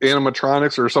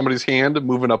animatronics or somebody's hand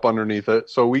moving up underneath it.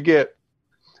 So we get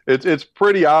it's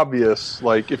pretty obvious.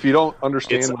 Like if you don't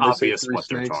understand, it's obvious what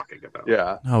they're talking about.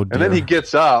 Yeah. Oh, dear. And then he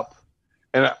gets up,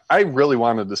 and I really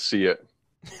wanted to see it.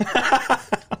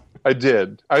 I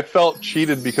did. I felt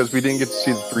cheated because we didn't get to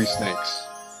see the three snakes.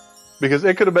 Because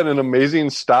it could have been an amazing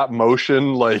stop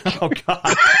motion, like Oh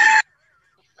God.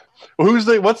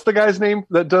 what's the guy's name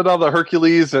that did all the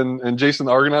Hercules and Jason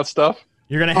the Argonaut stuff?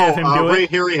 You're gonna have him do Ray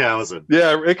it. Harryhausen.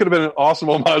 Yeah, it could have been an awesome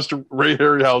homage to Ray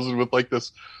Harryhausen with like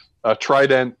this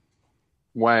trident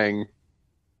wang.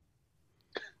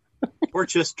 Or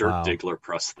just Dirk Wow. Diggler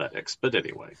prosthetics. But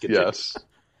anyway, continue. Yes.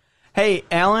 Hey,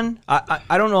 Alan,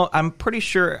 I don't know. I'm pretty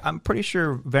sure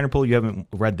Vanderpool, you haven't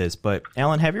read this, but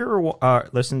Alan, have you ever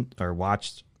listened or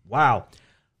watched? Wow.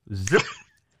 Zip.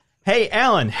 Hey,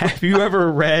 Alan, have you ever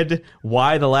read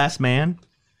Y: The Last Man?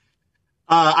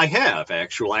 I have,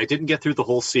 actually. I didn't get through the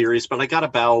whole series, but I got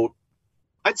about,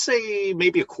 I'd say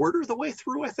maybe a quarter of the way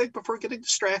through, I think, before getting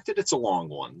distracted. It's a long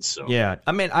one, so. Yeah.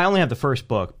 I mean, I only have the first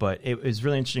book, but it was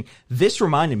really interesting. This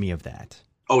reminded me of that.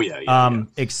 Oh, yeah.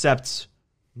 Except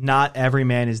not every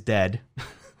man is dead.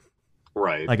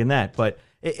 Right. Like in that, but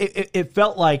it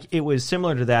felt like it was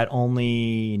similar to that,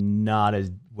 only not as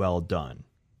well done.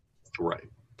 Right.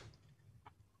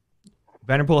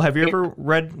 Vanderpool, have you ever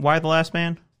read Y: The Last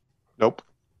Man? Nope.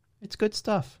 It's good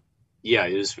stuff. Yeah,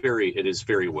 it is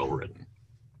very well written.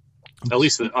 At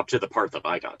least up to the part that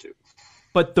I got to.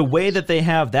 But the way that they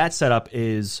have that set up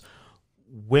is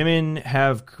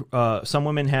some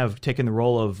women have taken the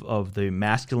role of the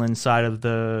masculine side of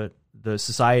the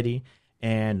society,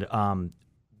 and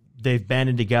they've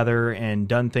banded together and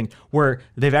done things where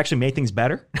they've actually made things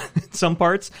better in some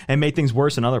parts and made things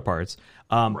worse in other parts.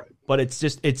 Right. But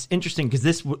it's interesting because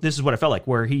this is what it felt like,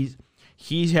 where he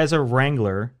has a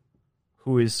wrangler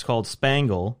who is called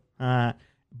Spangle,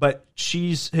 but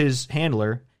she's his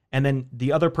handler, and then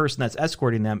the other person that's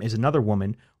escorting them is another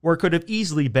woman, where it could have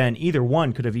easily been either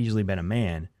one, could have easily been a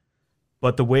man.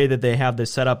 But the way that they have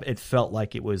this set up, it felt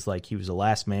like it was like he was the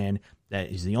last man, that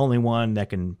he's the only one that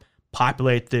can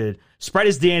spread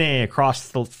his DNA across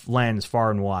the lands far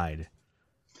and wide.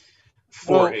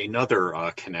 For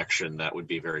another connection that would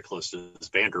be very close to this,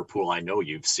 Vanderpool, I know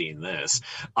you've seen this.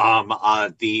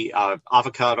 The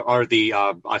avocado, or the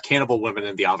cannibal women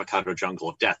in the Avocado Jungle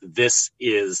of Death. This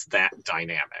is that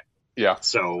dynamic. Yeah.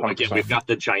 So 100%. again, we've got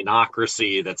the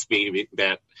gynocracy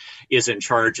that is in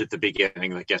charge at the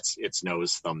beginning, that gets its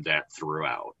nose thumbed at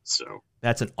throughout. So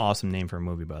That's an awesome name for a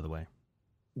movie, by the way.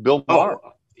 Bill Maher.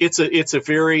 it's a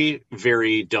very,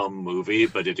 very dumb movie,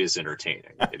 but it is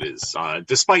entertaining. It is,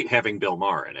 despite having Bill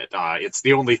Maher in it. It's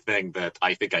the only thing that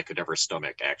I think I could ever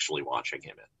stomach actually watching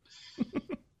him in.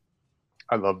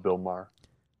 I love Bill Maher.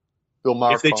 Bill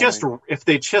Maher. If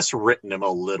they just written him a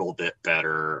little bit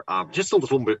better, just a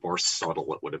little bit more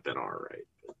subtle, it would have been all right.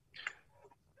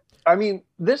 I mean,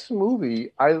 this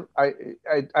movie, I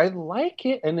like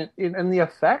it, and the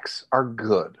effects are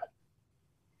good.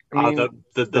 I mean,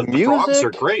 the music, frogs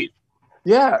are great.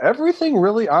 Yeah, everything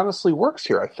really honestly works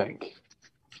here, I think.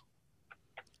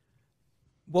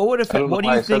 What do you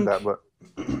think? What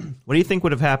do you think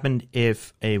would have happened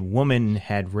if a woman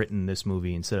had written this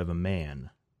movie instead of a man?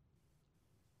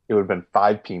 It would have been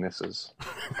 5 penises.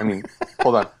 I mean,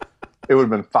 hold on. It would have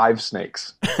been 5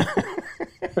 snakes.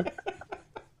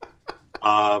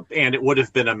 And it would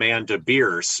have been Amanda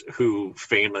Bierce, who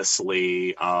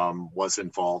famously was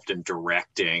involved in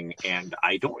directing, and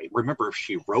I don't remember if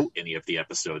she wrote any of the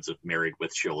episodes of Married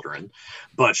with Children,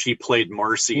 but she played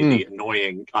Marcy, the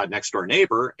annoying next door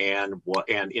neighbor, and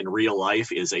in real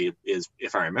life is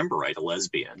if I remember right, a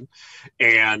lesbian,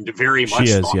 and very much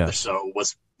thought the show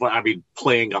was. I mean,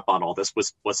 playing up on all this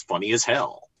was funny as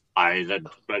hell. I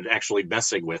actually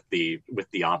messing with the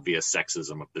obvious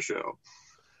sexism of the show.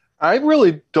 I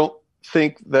really don't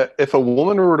think that if a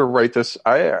woman were to write this,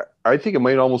 I think it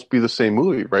might almost be the same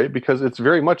movie, right? Because it's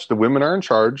very much the women are in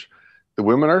charge, the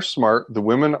women are smart, the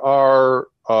women are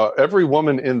every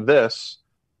woman in this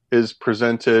is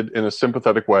presented in a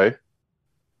sympathetic way,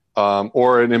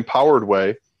 or an empowered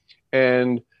way,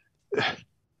 and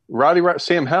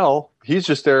Sam Hell, he's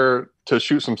just there to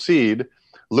shoot some seed.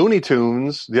 Looney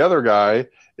Tunes, the other guy,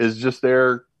 is just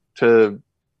there to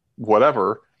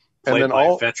whatever. Played and then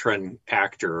by veteran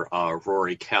actor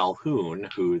Rory Calhoun,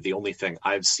 who the only thing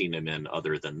I've seen him in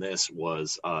other than this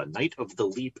was Night of the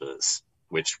Lepus,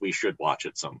 which we should watch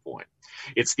at some point.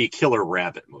 It's the Killer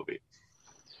Rabbit movie.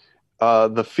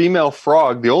 The female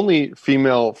frog, the only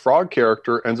female frog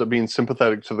character, ends up being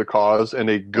sympathetic to the cause and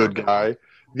a good guy.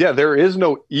 Yeah, there is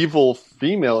no evil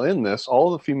female in this.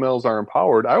 All the females are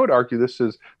empowered. I would argue this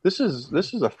is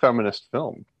a feminist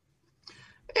film.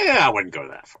 Yeah, I wouldn't go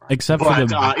that far. Except but, for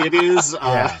the it is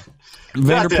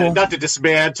Vanderpool. not to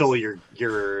dismantle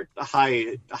your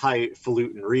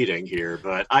highfalutin reading here,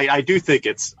 but I do think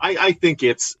I think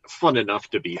it's fun enough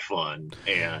to be fun,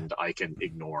 and I can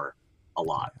ignore a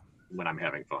lot when I'm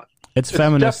having fun. It's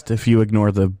feminist if you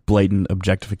ignore the blatant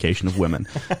objectification of women.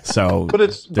 So, but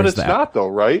it's not though,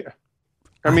 right?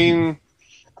 I mean,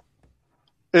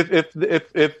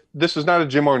 if this is not a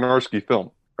Jim Wynorski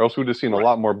film, or else we'd have seen a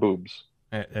lot more boobs.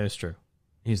 That's true.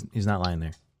 He's not lying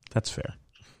there. That's fair.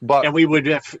 And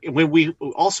we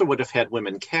also would have had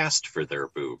women cast for their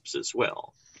boobs as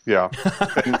well. Yeah.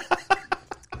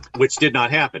 Which did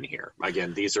not happen here.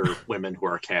 Again, these are women who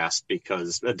are cast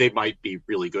because they might be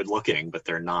really good looking, but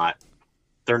they're not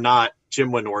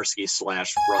Jim Wynorski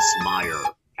 / Russ Meyer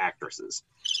actresses.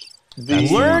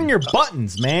 Learn your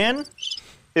buttons, man.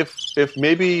 If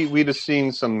maybe we'd have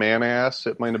seen some man ass,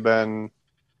 it might have been,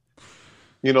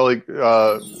 like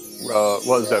what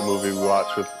was that movie we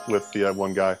watched with the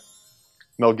one guy,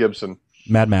 Mel Gibson?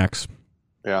 Mad Max.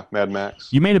 Yeah, Mad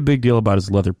Max. You made a big deal about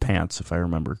his leather pants, if I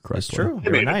remember correctly. That's true. I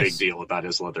made a big deal about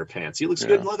his leather pants. He looks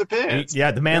good in leather pants.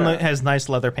 The man has nice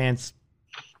leather pants.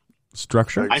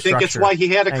 Structure? I think that's why he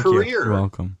had a career. You're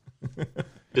welcome.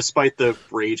 Despite the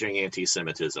raging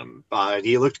anti-Semitism.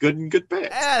 He looked good in good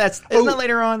pants. Isn't that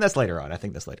later on? That's later on. I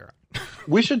think that's later on.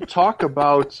 We should talk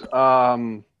about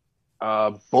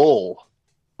Bull.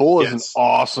 Bull is an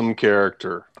awesome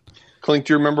character. Clink,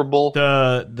 do you remember Bull?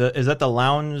 Is that the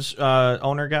lounge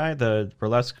owner guy, the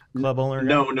burlesque club owner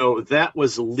guy? No, that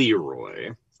was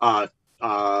Leroy. Oh,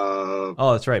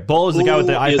 that's right. Bull is the guy with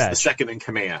the eye patch. Is patch. the second in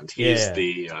command. He's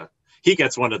he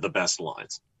gets one of the best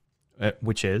lines,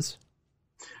 which is,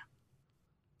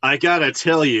 "I gotta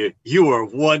tell you, you are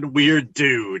one weird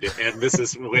dude," and this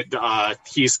is when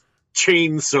he's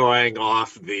chainsawing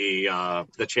off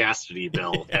the chastity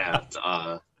belt at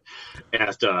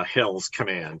Hell's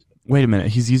command. Wait a minute,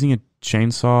 he's using a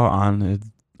chainsaw on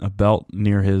a belt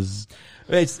near his.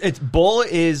 It's Bull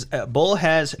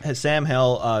has Sam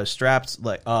Hell strapped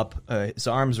up. His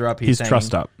arms are up. He's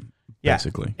trussed up,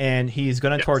 basically, and he's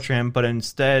going to torture him. But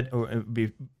instead,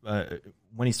 when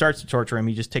he starts to torture him,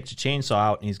 he just takes a chainsaw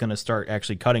out and he's going to start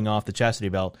actually cutting off the chastity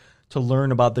belt to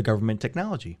learn about the government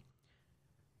technology.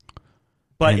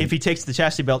 But if he takes the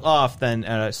chastity belt off, then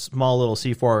a small little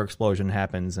C4 explosion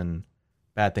happens and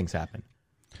bad things happen.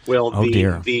 Well,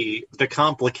 the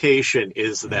complication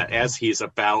is that as he's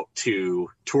about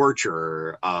to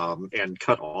torture and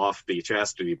cut off the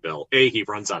chastity belt, he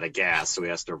runs out of gas, so he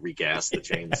has to regas the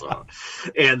chainsaw.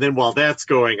 And then while that's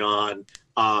going on,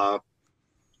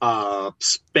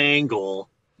 Spangle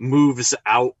moves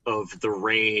out of the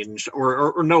range,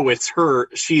 or no, it's her.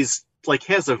 She's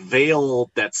has a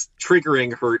veil that's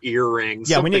triggering her earrings.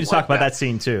 Yeah, we need to talk about that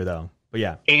scene too, though. But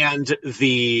yeah. And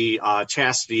the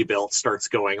chastity belt starts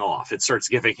going off. It starts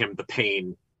giving him the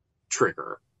pain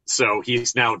trigger. So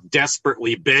he's now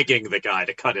desperately begging the guy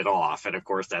to cut it off. And of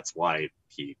course, that's why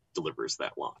he delivers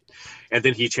that line. And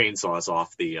then he chainsaws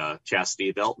off the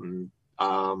chastity belt, and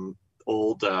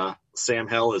old Sam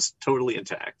Hell is totally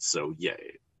intact. So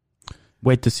yay.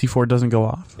 Wait, the C4 doesn't go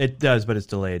off? It does, but it's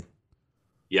delayed.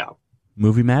 Yeah.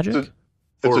 Movie magic?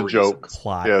 It's a joke.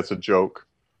 Plot. Yeah, it's a joke.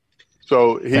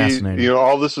 So he,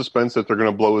 all the suspense that they're going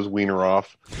to blow his wiener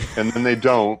off, and then they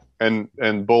don't, and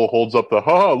Bull holds up the,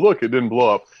 look, it didn't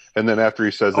blow up, and then after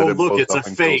he says it blows it's up a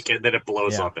fake, and then it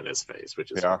blows up in his face,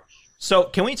 which is So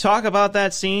can we talk about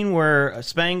that scene where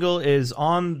Spangle is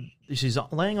she's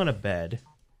laying on a bed.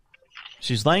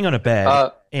 She's laying on a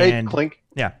bed, and hey, Clink,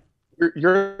 yeah,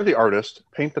 you're the artist.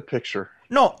 Paint the picture.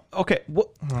 No, okay.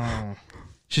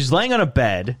 She's laying on a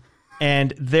bed.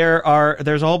 And there's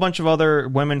a whole bunch of other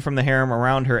women from the harem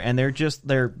around her, and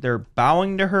they're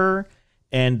bowing to her,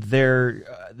 and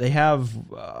they have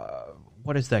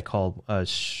what is that called?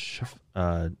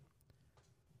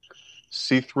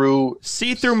 See-through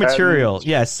material,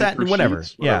 satin, whatever.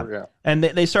 Yeah. And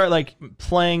they start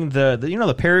playing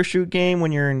the parachute game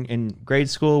when you're in grade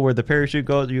school, where the parachute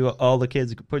goes, all the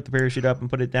kids put the parachute up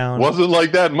and put it down. Wasn't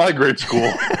like that in my grade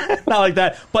school. Not like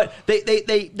that, but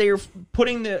they're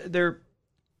putting they're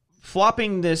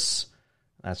flopping this.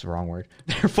 That's the wrong word.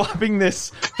 They're flopping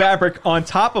this fabric on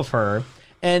top of her,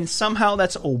 and somehow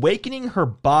that's awakening her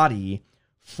body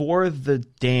for the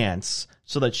dance,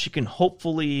 so that she can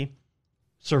hopefully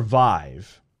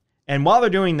survive. And while they're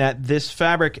doing that, this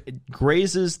fabric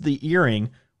grazes the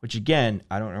earring, which again,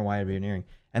 I don't know why it'd be an earring,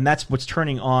 and that's what's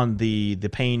turning on the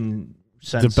pain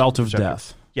sense. The belt of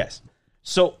death. Yes.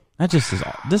 So.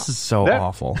 This is so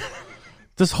awful.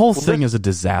 This whole thing is a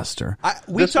disaster.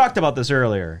 We talked about this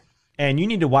earlier, and you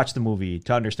need to watch the movie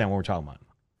to understand what we're talking about.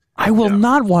 I will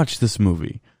not watch this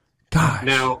movie. Gosh.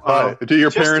 Now, do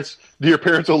your parents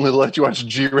only let you watch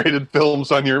G-rated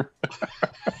films on your?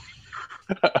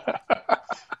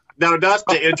 Now, not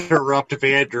to interrupt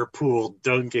Vanderpool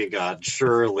dunking on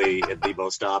Shirley in the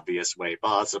most obvious way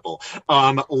possible,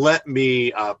 let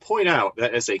me point out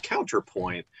that as a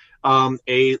counterpoint,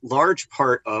 a large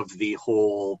part of the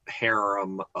whole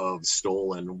harem of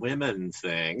stolen women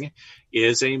thing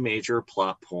is a major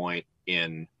plot point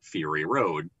in Fury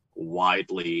Road,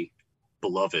 widely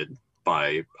beloved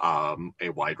by a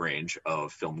wide range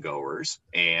of film goers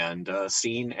and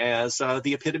seen as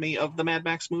the epitome of the Mad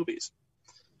Max movies.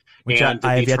 Which and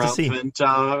I have yet to see.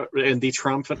 And the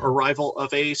triumphant arrival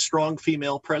of a strong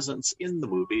female presence in the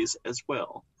movies as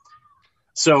well.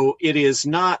 So it is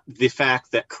not the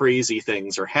fact that crazy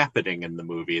things are happening in the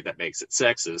movie that makes it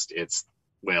sexist. It's,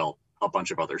 well, a bunch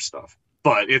of other stuff.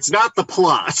 But it's not the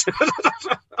plot.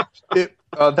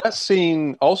 That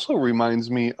scene also reminds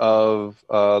me of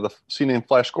the scene in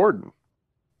Flash Gordon.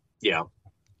 Yeah.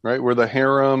 Right? Where the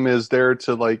harem is there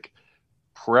to, like,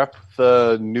 prep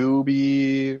the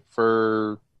newbie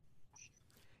for...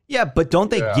 Yeah, but don't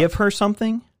they give her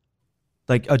something?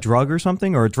 Like a drug or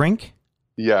something, or a drink?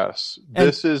 Yes.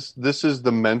 This is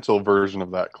the mental version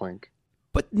of that, Clink.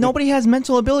 But nobody has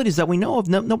mental abilities that we know of.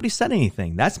 Nobody said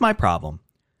anything. That's my problem.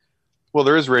 Well,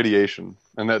 there is radiation,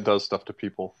 and that does stuff to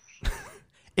people.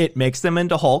 It makes them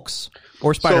into Hulks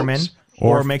or Spider-Man,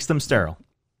 or makes them sterile.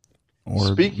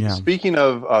 Speaking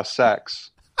of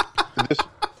sex,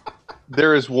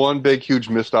 there is one big, huge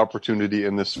missed opportunity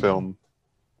in this film,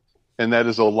 and that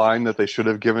is a line that they should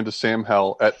have given to Sam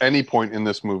Hell at any point in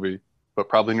this movie, but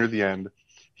probably near the end.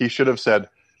 He should have said,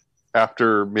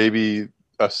 after maybe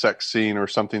a sex scene or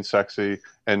something sexy,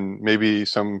 and maybe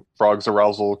some frog's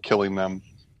arousal killing them,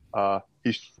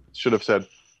 he should have said,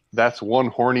 "That's one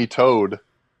horny toad."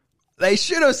 They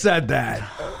should have said that.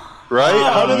 Right? Oh,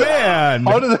 how did they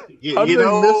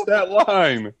miss that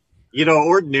line? You know,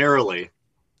 ordinarily,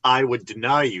 I would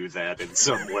deny you that in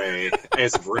some way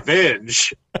as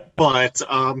revenge, but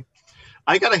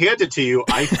I gotta hand it to you.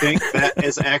 I think that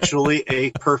is actually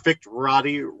a perfect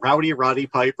Rowdy Roddy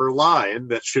Piper line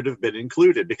that should have been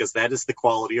included, because that is the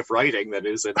quality of writing that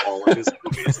is in all of his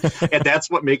movies, and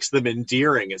that's what makes them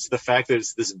endearing. It's the fact that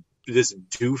it's this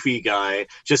doofy guy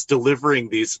just delivering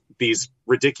these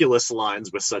ridiculous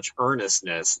lines with such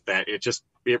earnestness that it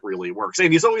really works.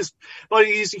 And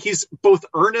he's both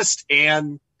earnest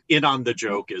and in on the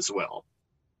joke as well.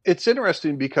 It's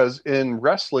interesting because in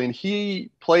wrestling,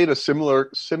 he played a similar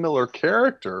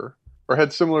character or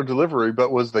had similar delivery,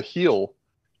 but was the heel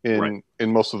in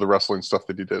most of the wrestling stuff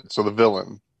that he did. So the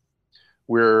villain,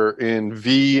 where in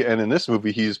V and in this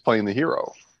movie, he's playing the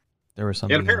hero. There was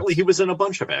something. And apparently he was in a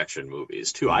bunch of action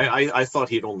movies too. I thought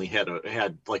he'd only had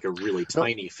like a really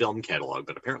tiny film catalog,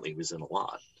 but apparently he was in a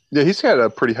lot. Yeah, he's had a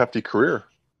pretty hefty career.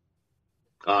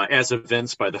 As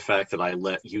evinced by the fact that I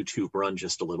let YouTube run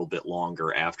just a little bit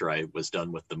longer after I was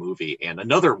done with the movie, and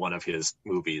another one of his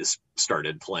movies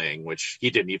started playing, which he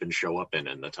didn't even show up in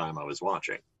the time I was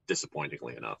watching,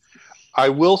 disappointingly enough. I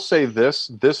will say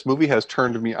this movie has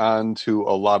turned me on to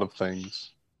a lot of things,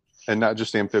 and not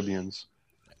just amphibians.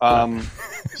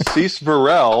 Cease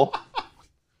Varel.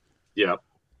 Yep.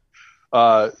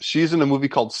 She's in a movie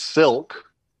called Silk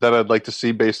that I'd like to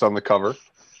see based on the cover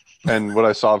and what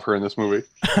I saw of her in this movie.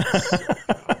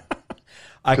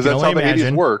 Because that's how the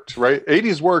 80s worked, right?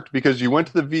 80s worked because you went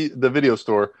to the video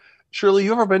store. Shirley,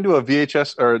 you ever been to a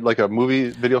VHS or like a movie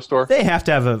video store? They have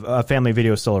to have a family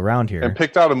video still around here. And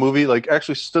picked out a movie, like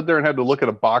actually stood there and had to look at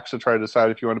a box to try to decide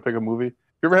if you want to pick a movie. You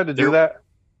ever had to do that?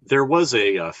 There was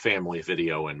a family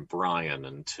video in Bryan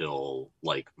until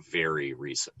like very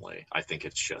recently. I think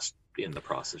it's just in the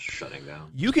process of shutting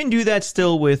down. You can do that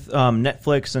still with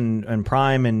Netflix and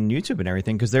Prime and YouTube and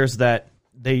everything, because there's that.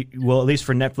 At least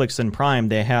for Netflix and Prime,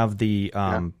 they have the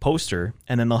poster,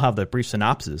 and then they'll have the brief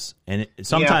synopsis. And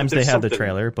sometimes they have the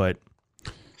trailer, but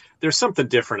there's something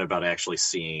different about actually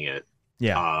seeing it.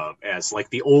 Yeah, as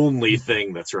like the only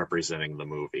thing that's representing the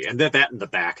movie, and that in the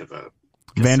back of the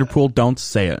Vanderpool, don't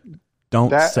say it.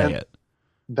 Don't say it.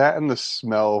 That and the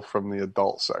smell from the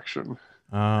adult section.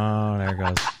 Oh, there it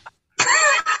goes.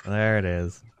 There it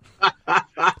is.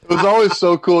 It was always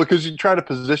so cool because you try to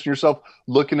position yourself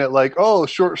looking at like, oh,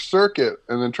 Short Circuit,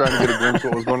 and then trying to get a glimpse of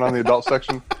what was going on in the adult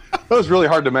section. It was really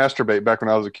hard to masturbate back when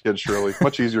I was a kid, Shirley.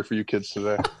 Much easier for you kids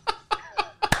today.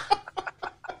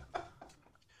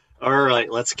 All right,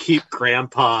 let's keep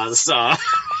Grandpa's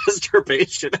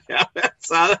masturbation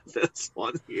habits out of this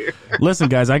one here. Listen,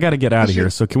 guys, I got to get out of here,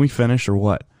 so can we finish or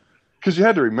what? Because you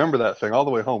had to remember that thing all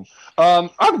the way home.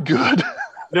 I'm good.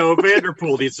 No,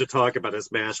 Vanderpool needs to talk about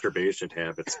his masturbation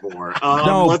habits more.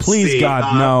 No, please,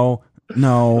 God,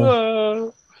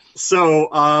 no.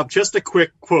 So, just a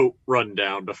quick quote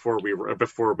rundown before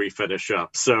we finish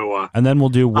up. So, and then we'll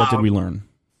do what did we learn?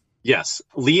 Yes,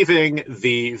 leaving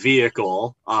the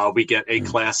vehicle, we get a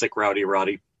classic Rowdy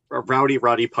Roddy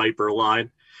Piper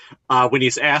line. When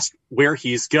he's asked where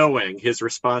he's going, his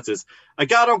response is, "I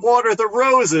gotta water the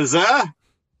roses, huh?"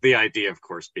 The idea, of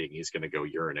course, being he's going to go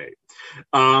urinate.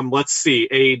 Let's see,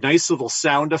 a nice little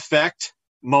sound effect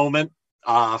moment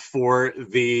for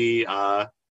the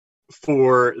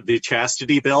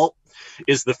chastity belt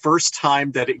is the first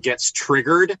time that it gets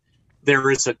triggered.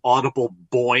 There is an audible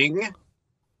boing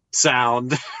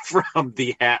sound from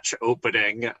the hatch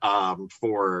opening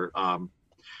for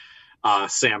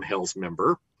Sam Hill's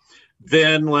member.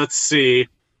 Then let's see.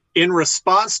 In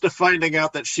response to finding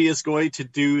out that she is going to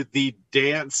do the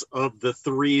dance of the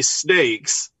three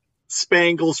snakes,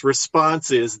 Spangle's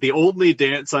response is, "The only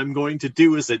dance I'm going to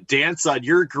do is a dance on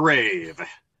your grave."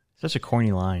 Such a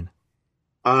corny line.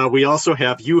 We also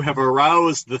have, "You have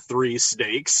aroused the three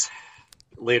snakes,"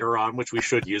 later on, which we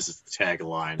should use as the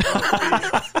tagline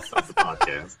of the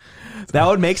podcast. That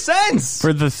would make sense.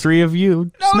 For the three of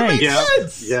you snakes.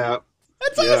 Sense. Yeah.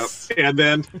 That's us. And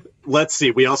then, let's see,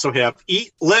 we also have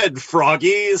 "Eat lead,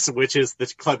 froggies," which is the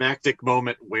climactic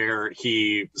moment where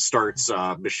he starts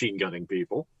machine gunning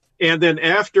people. And then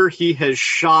after he has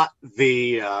shot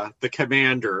the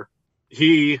commander,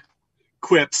 he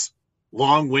quips,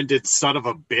 "Long-winded son of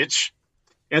a bitch."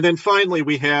 And then finally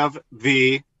we have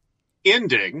the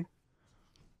ending,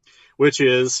 which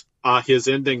is his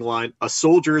ending line, "A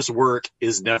soldier's work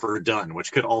is never done,"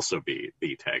 which could also be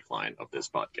the tagline of this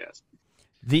podcast.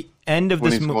 The end of when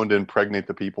this he's going to impregnate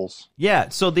the peoples. Yeah,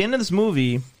 so the end of this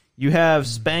movie, you have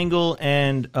Spangle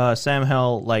and Sam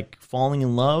Hell like falling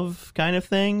in love kind of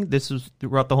thing. This was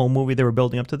throughout the whole movie. They were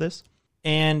building up to this.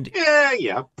 And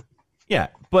yeah,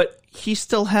 but he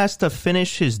still has to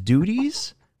finish his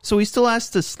duties. So he still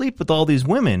has to sleep with all these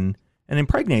women and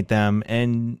impregnate them.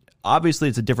 And obviously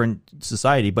it's a different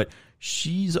society, but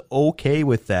she's okay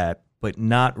with that, but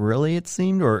not really, it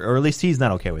seemed. Or at least he's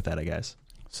not okay with that, I guess.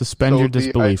 Suspend your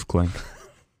disbelief, Clink.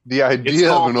 The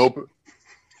idea of an open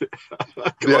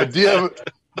the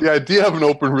idea of an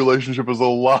open relationship is a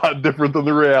lot different than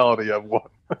the reality of one.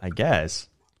 I guess.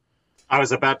 I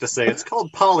was about to say it's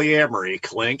called polyamory,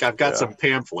 Clink. I've got some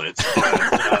pamphlets.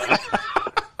 But,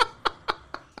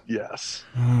 yes.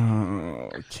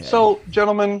 Okay. So,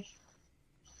 gentlemen,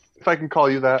 if I can call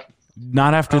you that.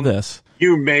 Not after this.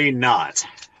 You may not.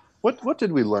 What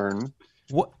did we learn?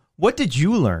 What did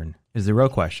you learn is the real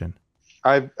question.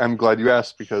 I'm glad you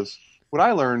asked, because what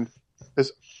I learned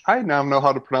is I now know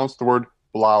how to pronounce the word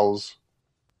blouse.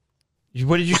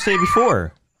 What did you say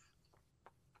before?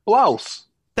 Blouse.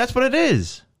 That's what it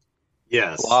is.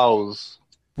 Yes. Blouse.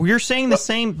 You're saying the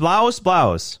same blouse.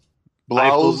 Blouse.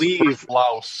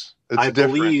 Blouse. I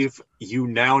believe you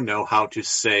now know how to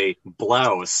say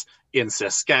blouse in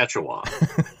Saskatchewan.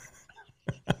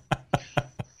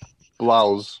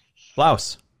 Blouse.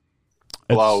 Blouse.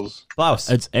 Blouse. Blouse.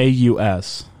 It's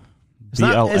A-U-S.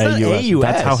 B-L-A-U-S.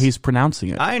 That's how he's pronouncing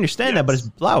it. I understand that, but it's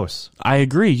blouse. I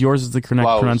agree. Yours is the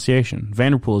correct pronunciation.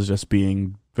 Vanderpool is just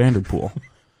being Vanderpool.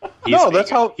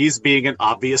 He's being an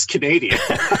obvious Canadian.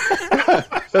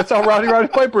 That's how Rowdy Roddy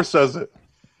Piper says it.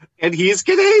 And he's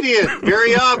Canadian,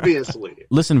 very obviously.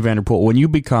 Listen, Vanderpool, when you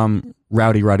become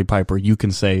Rowdy Roddy Piper, you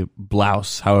can say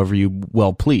blouse however you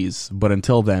well please. But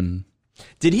until then...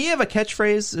 Did he have a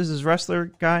catchphrase as his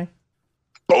wrestler guy?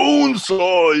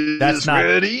 Bonesaw is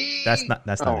ready. That's not it.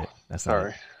 That's sorry. Not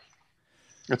it.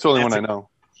 It's the only one I know.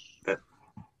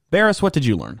 Barris, what did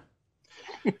you learn?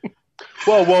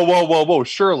 Whoa.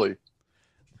 Shirley.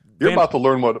 You're about to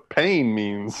learn what pain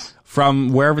means. From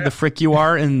wherever the frick you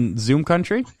are in Zoom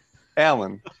country?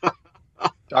 Alan.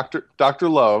 Dr.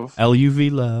 Love. L-U-V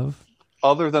Love.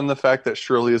 Other than the fact that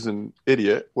Shirley is an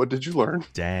idiot, what did you learn?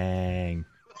 Dang.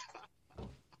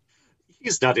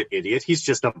 He's not an idiot. He's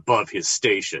just above his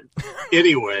station.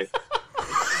 Anyway.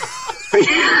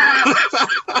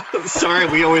 Sorry,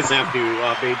 we always have to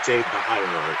maintain the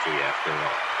hierarchy after all.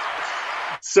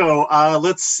 So,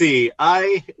 let's see.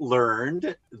 I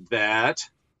learned that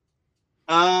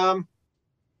after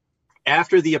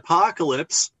the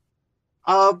apocalypse,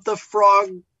 the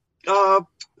frog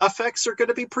effects are going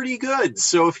to be pretty good.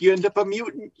 So if you end up a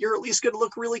mutant, you're at least going to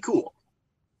look really cool.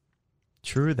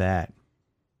 True that.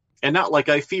 And not like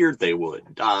I feared they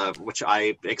would, which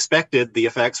I expected the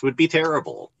effects would be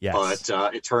terrible. Yes.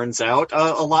 But it turns out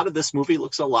a lot of this movie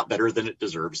looks a lot better than it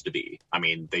deserves to be. I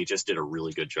mean, they just did a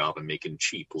really good job of making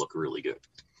cheap look really good.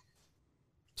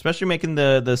 especially making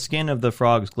the skin of the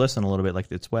frogs glisten a little bit like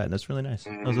it's wet. That's really nice.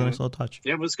 That was a nice little touch.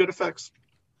 Yeah, it was good effects.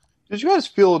 Did you guys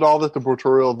feel at all that the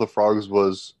portrayal of the frogs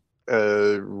was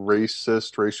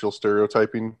racist, racial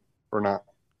stereotyping, or not?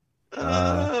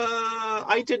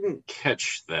 I didn't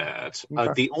catch that.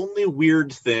 Okay. The only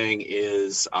weird thing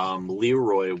is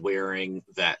Leroy wearing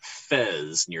that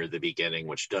fez near the beginning,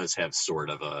 which does have sort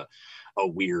of a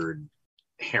weird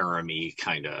harem-y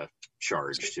kind of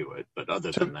charge to it. But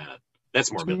other than that, that's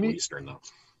more Middle Eastern, though.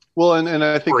 Well, and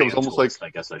I think it was almost like, I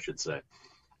guess I should say,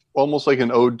 almost like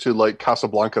an ode to like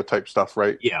Casablanca type stuff,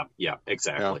 right? Yeah,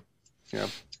 exactly. Yeah.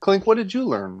 Clink, what did you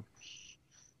learn?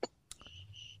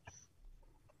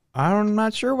 I'm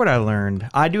not sure what I learned.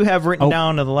 I do have written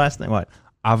down to the last thing. What?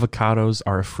 Avocados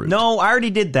are a fruit. No, I already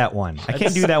did that one. I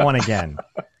can't do that one again.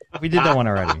 We did that one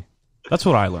already. That's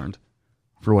what I learned.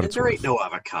 For what it's There worth. ain't no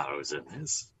avocados in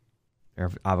this.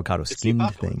 They're avocado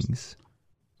skinned things.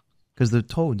 Because the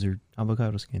toads are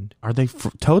avocado skinned. Are they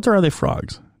toads or are they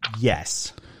frogs?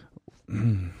 Yes.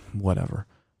 Whatever.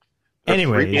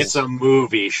 Anyways. It's a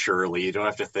movie, Shirley. You don't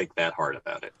have to think that hard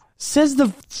about it. Says the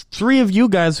three of you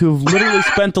guys who have literally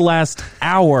spent the last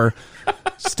hour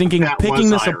picking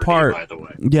this irony, apart. by the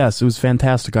way. Yes, it was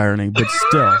fantastic irony, but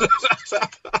still.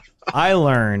 I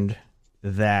learned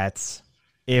that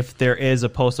if there is a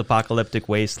post-apocalyptic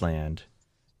wasteland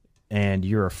and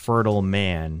you're a fertile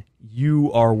man,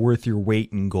 you are worth your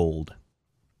weight in gold.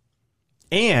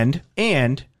 And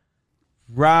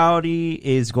Rowdy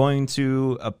is going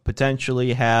to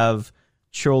potentially have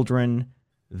children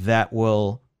that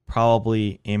will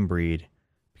probably inbreed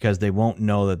because they won't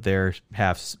know that they're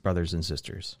half brothers and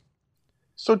sisters.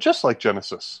 So just like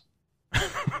Genesis.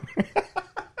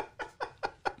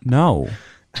 No.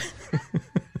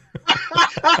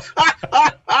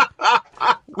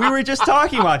 We were just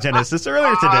talking about Genesis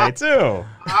earlier today, too.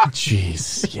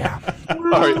 Jeez, yeah. All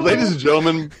right, ladies and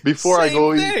gentlemen, before I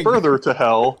go any further to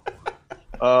hell,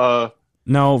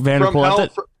 No, Vanderpool.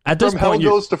 At this from point,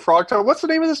 Hell Goes to Frogtown. What's the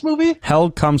name of this movie?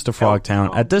 Hell Comes to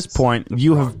Frogtown. At this point,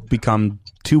 you have become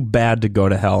too bad to go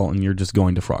to hell, and you're just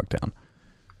going to Frogtown.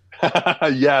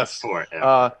 Yes.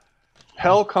 Forever.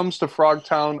 Hell Comes to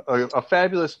Frogtown, a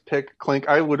fabulous pick, Clink.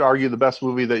 I would argue the best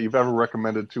movie that you've ever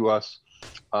recommended to us.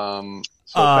 So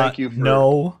thank you for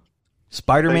No.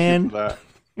 Spider-Man? Thank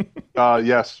you for that.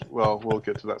 Yes. Well, we'll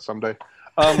get to that someday.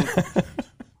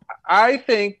 I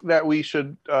think that we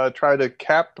should try to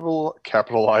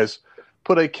capitalize,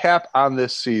 put a cap on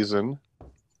this season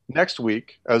next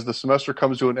week. As the semester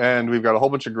comes to an end, we've got a whole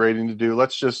bunch of grading to do.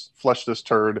 Let's just flush this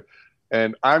turd.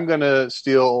 And I'm going to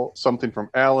steal something from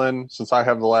Alan since I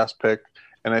have the last pick.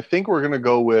 And I think we're going to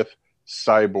go with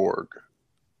Cyborg.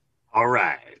 All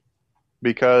right.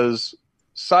 Because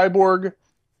Cyborg,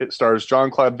 it stars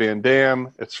Jean-Claude Van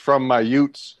Damme. It's from my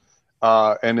Utes.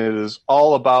 And it is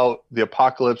all about the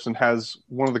apocalypse and has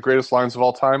one of the greatest lines of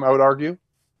all time, I would argue.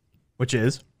 Which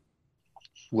is?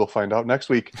 We'll find out next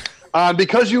week.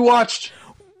 Because you watched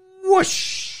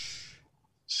Whoosh!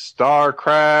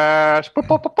 Starcrash.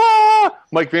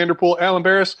 Mike Vanderpool, Alan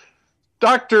Barris,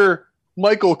 Dr.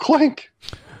 Michael Clink.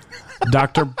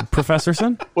 Dr.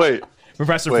 Professorson? Wait.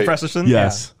 Professorson?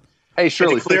 Yes. Hey,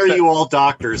 Shirley. I declare you all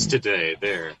doctors today.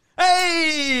 There.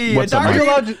 Hey! What's up, Are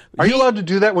doctor? you allowed to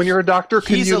do that when you're a doctor?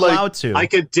 Can He's you allowed to. I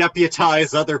could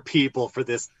deputize other people for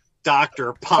this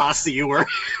doctor posse you were.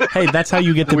 Hey, that's how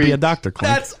you get to be a doctor,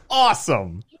 Clint. That's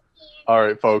awesome. All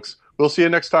right, folks. We'll see you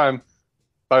next time.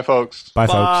 Bye, folks. Bye,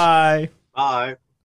 folks. Bye. Bye.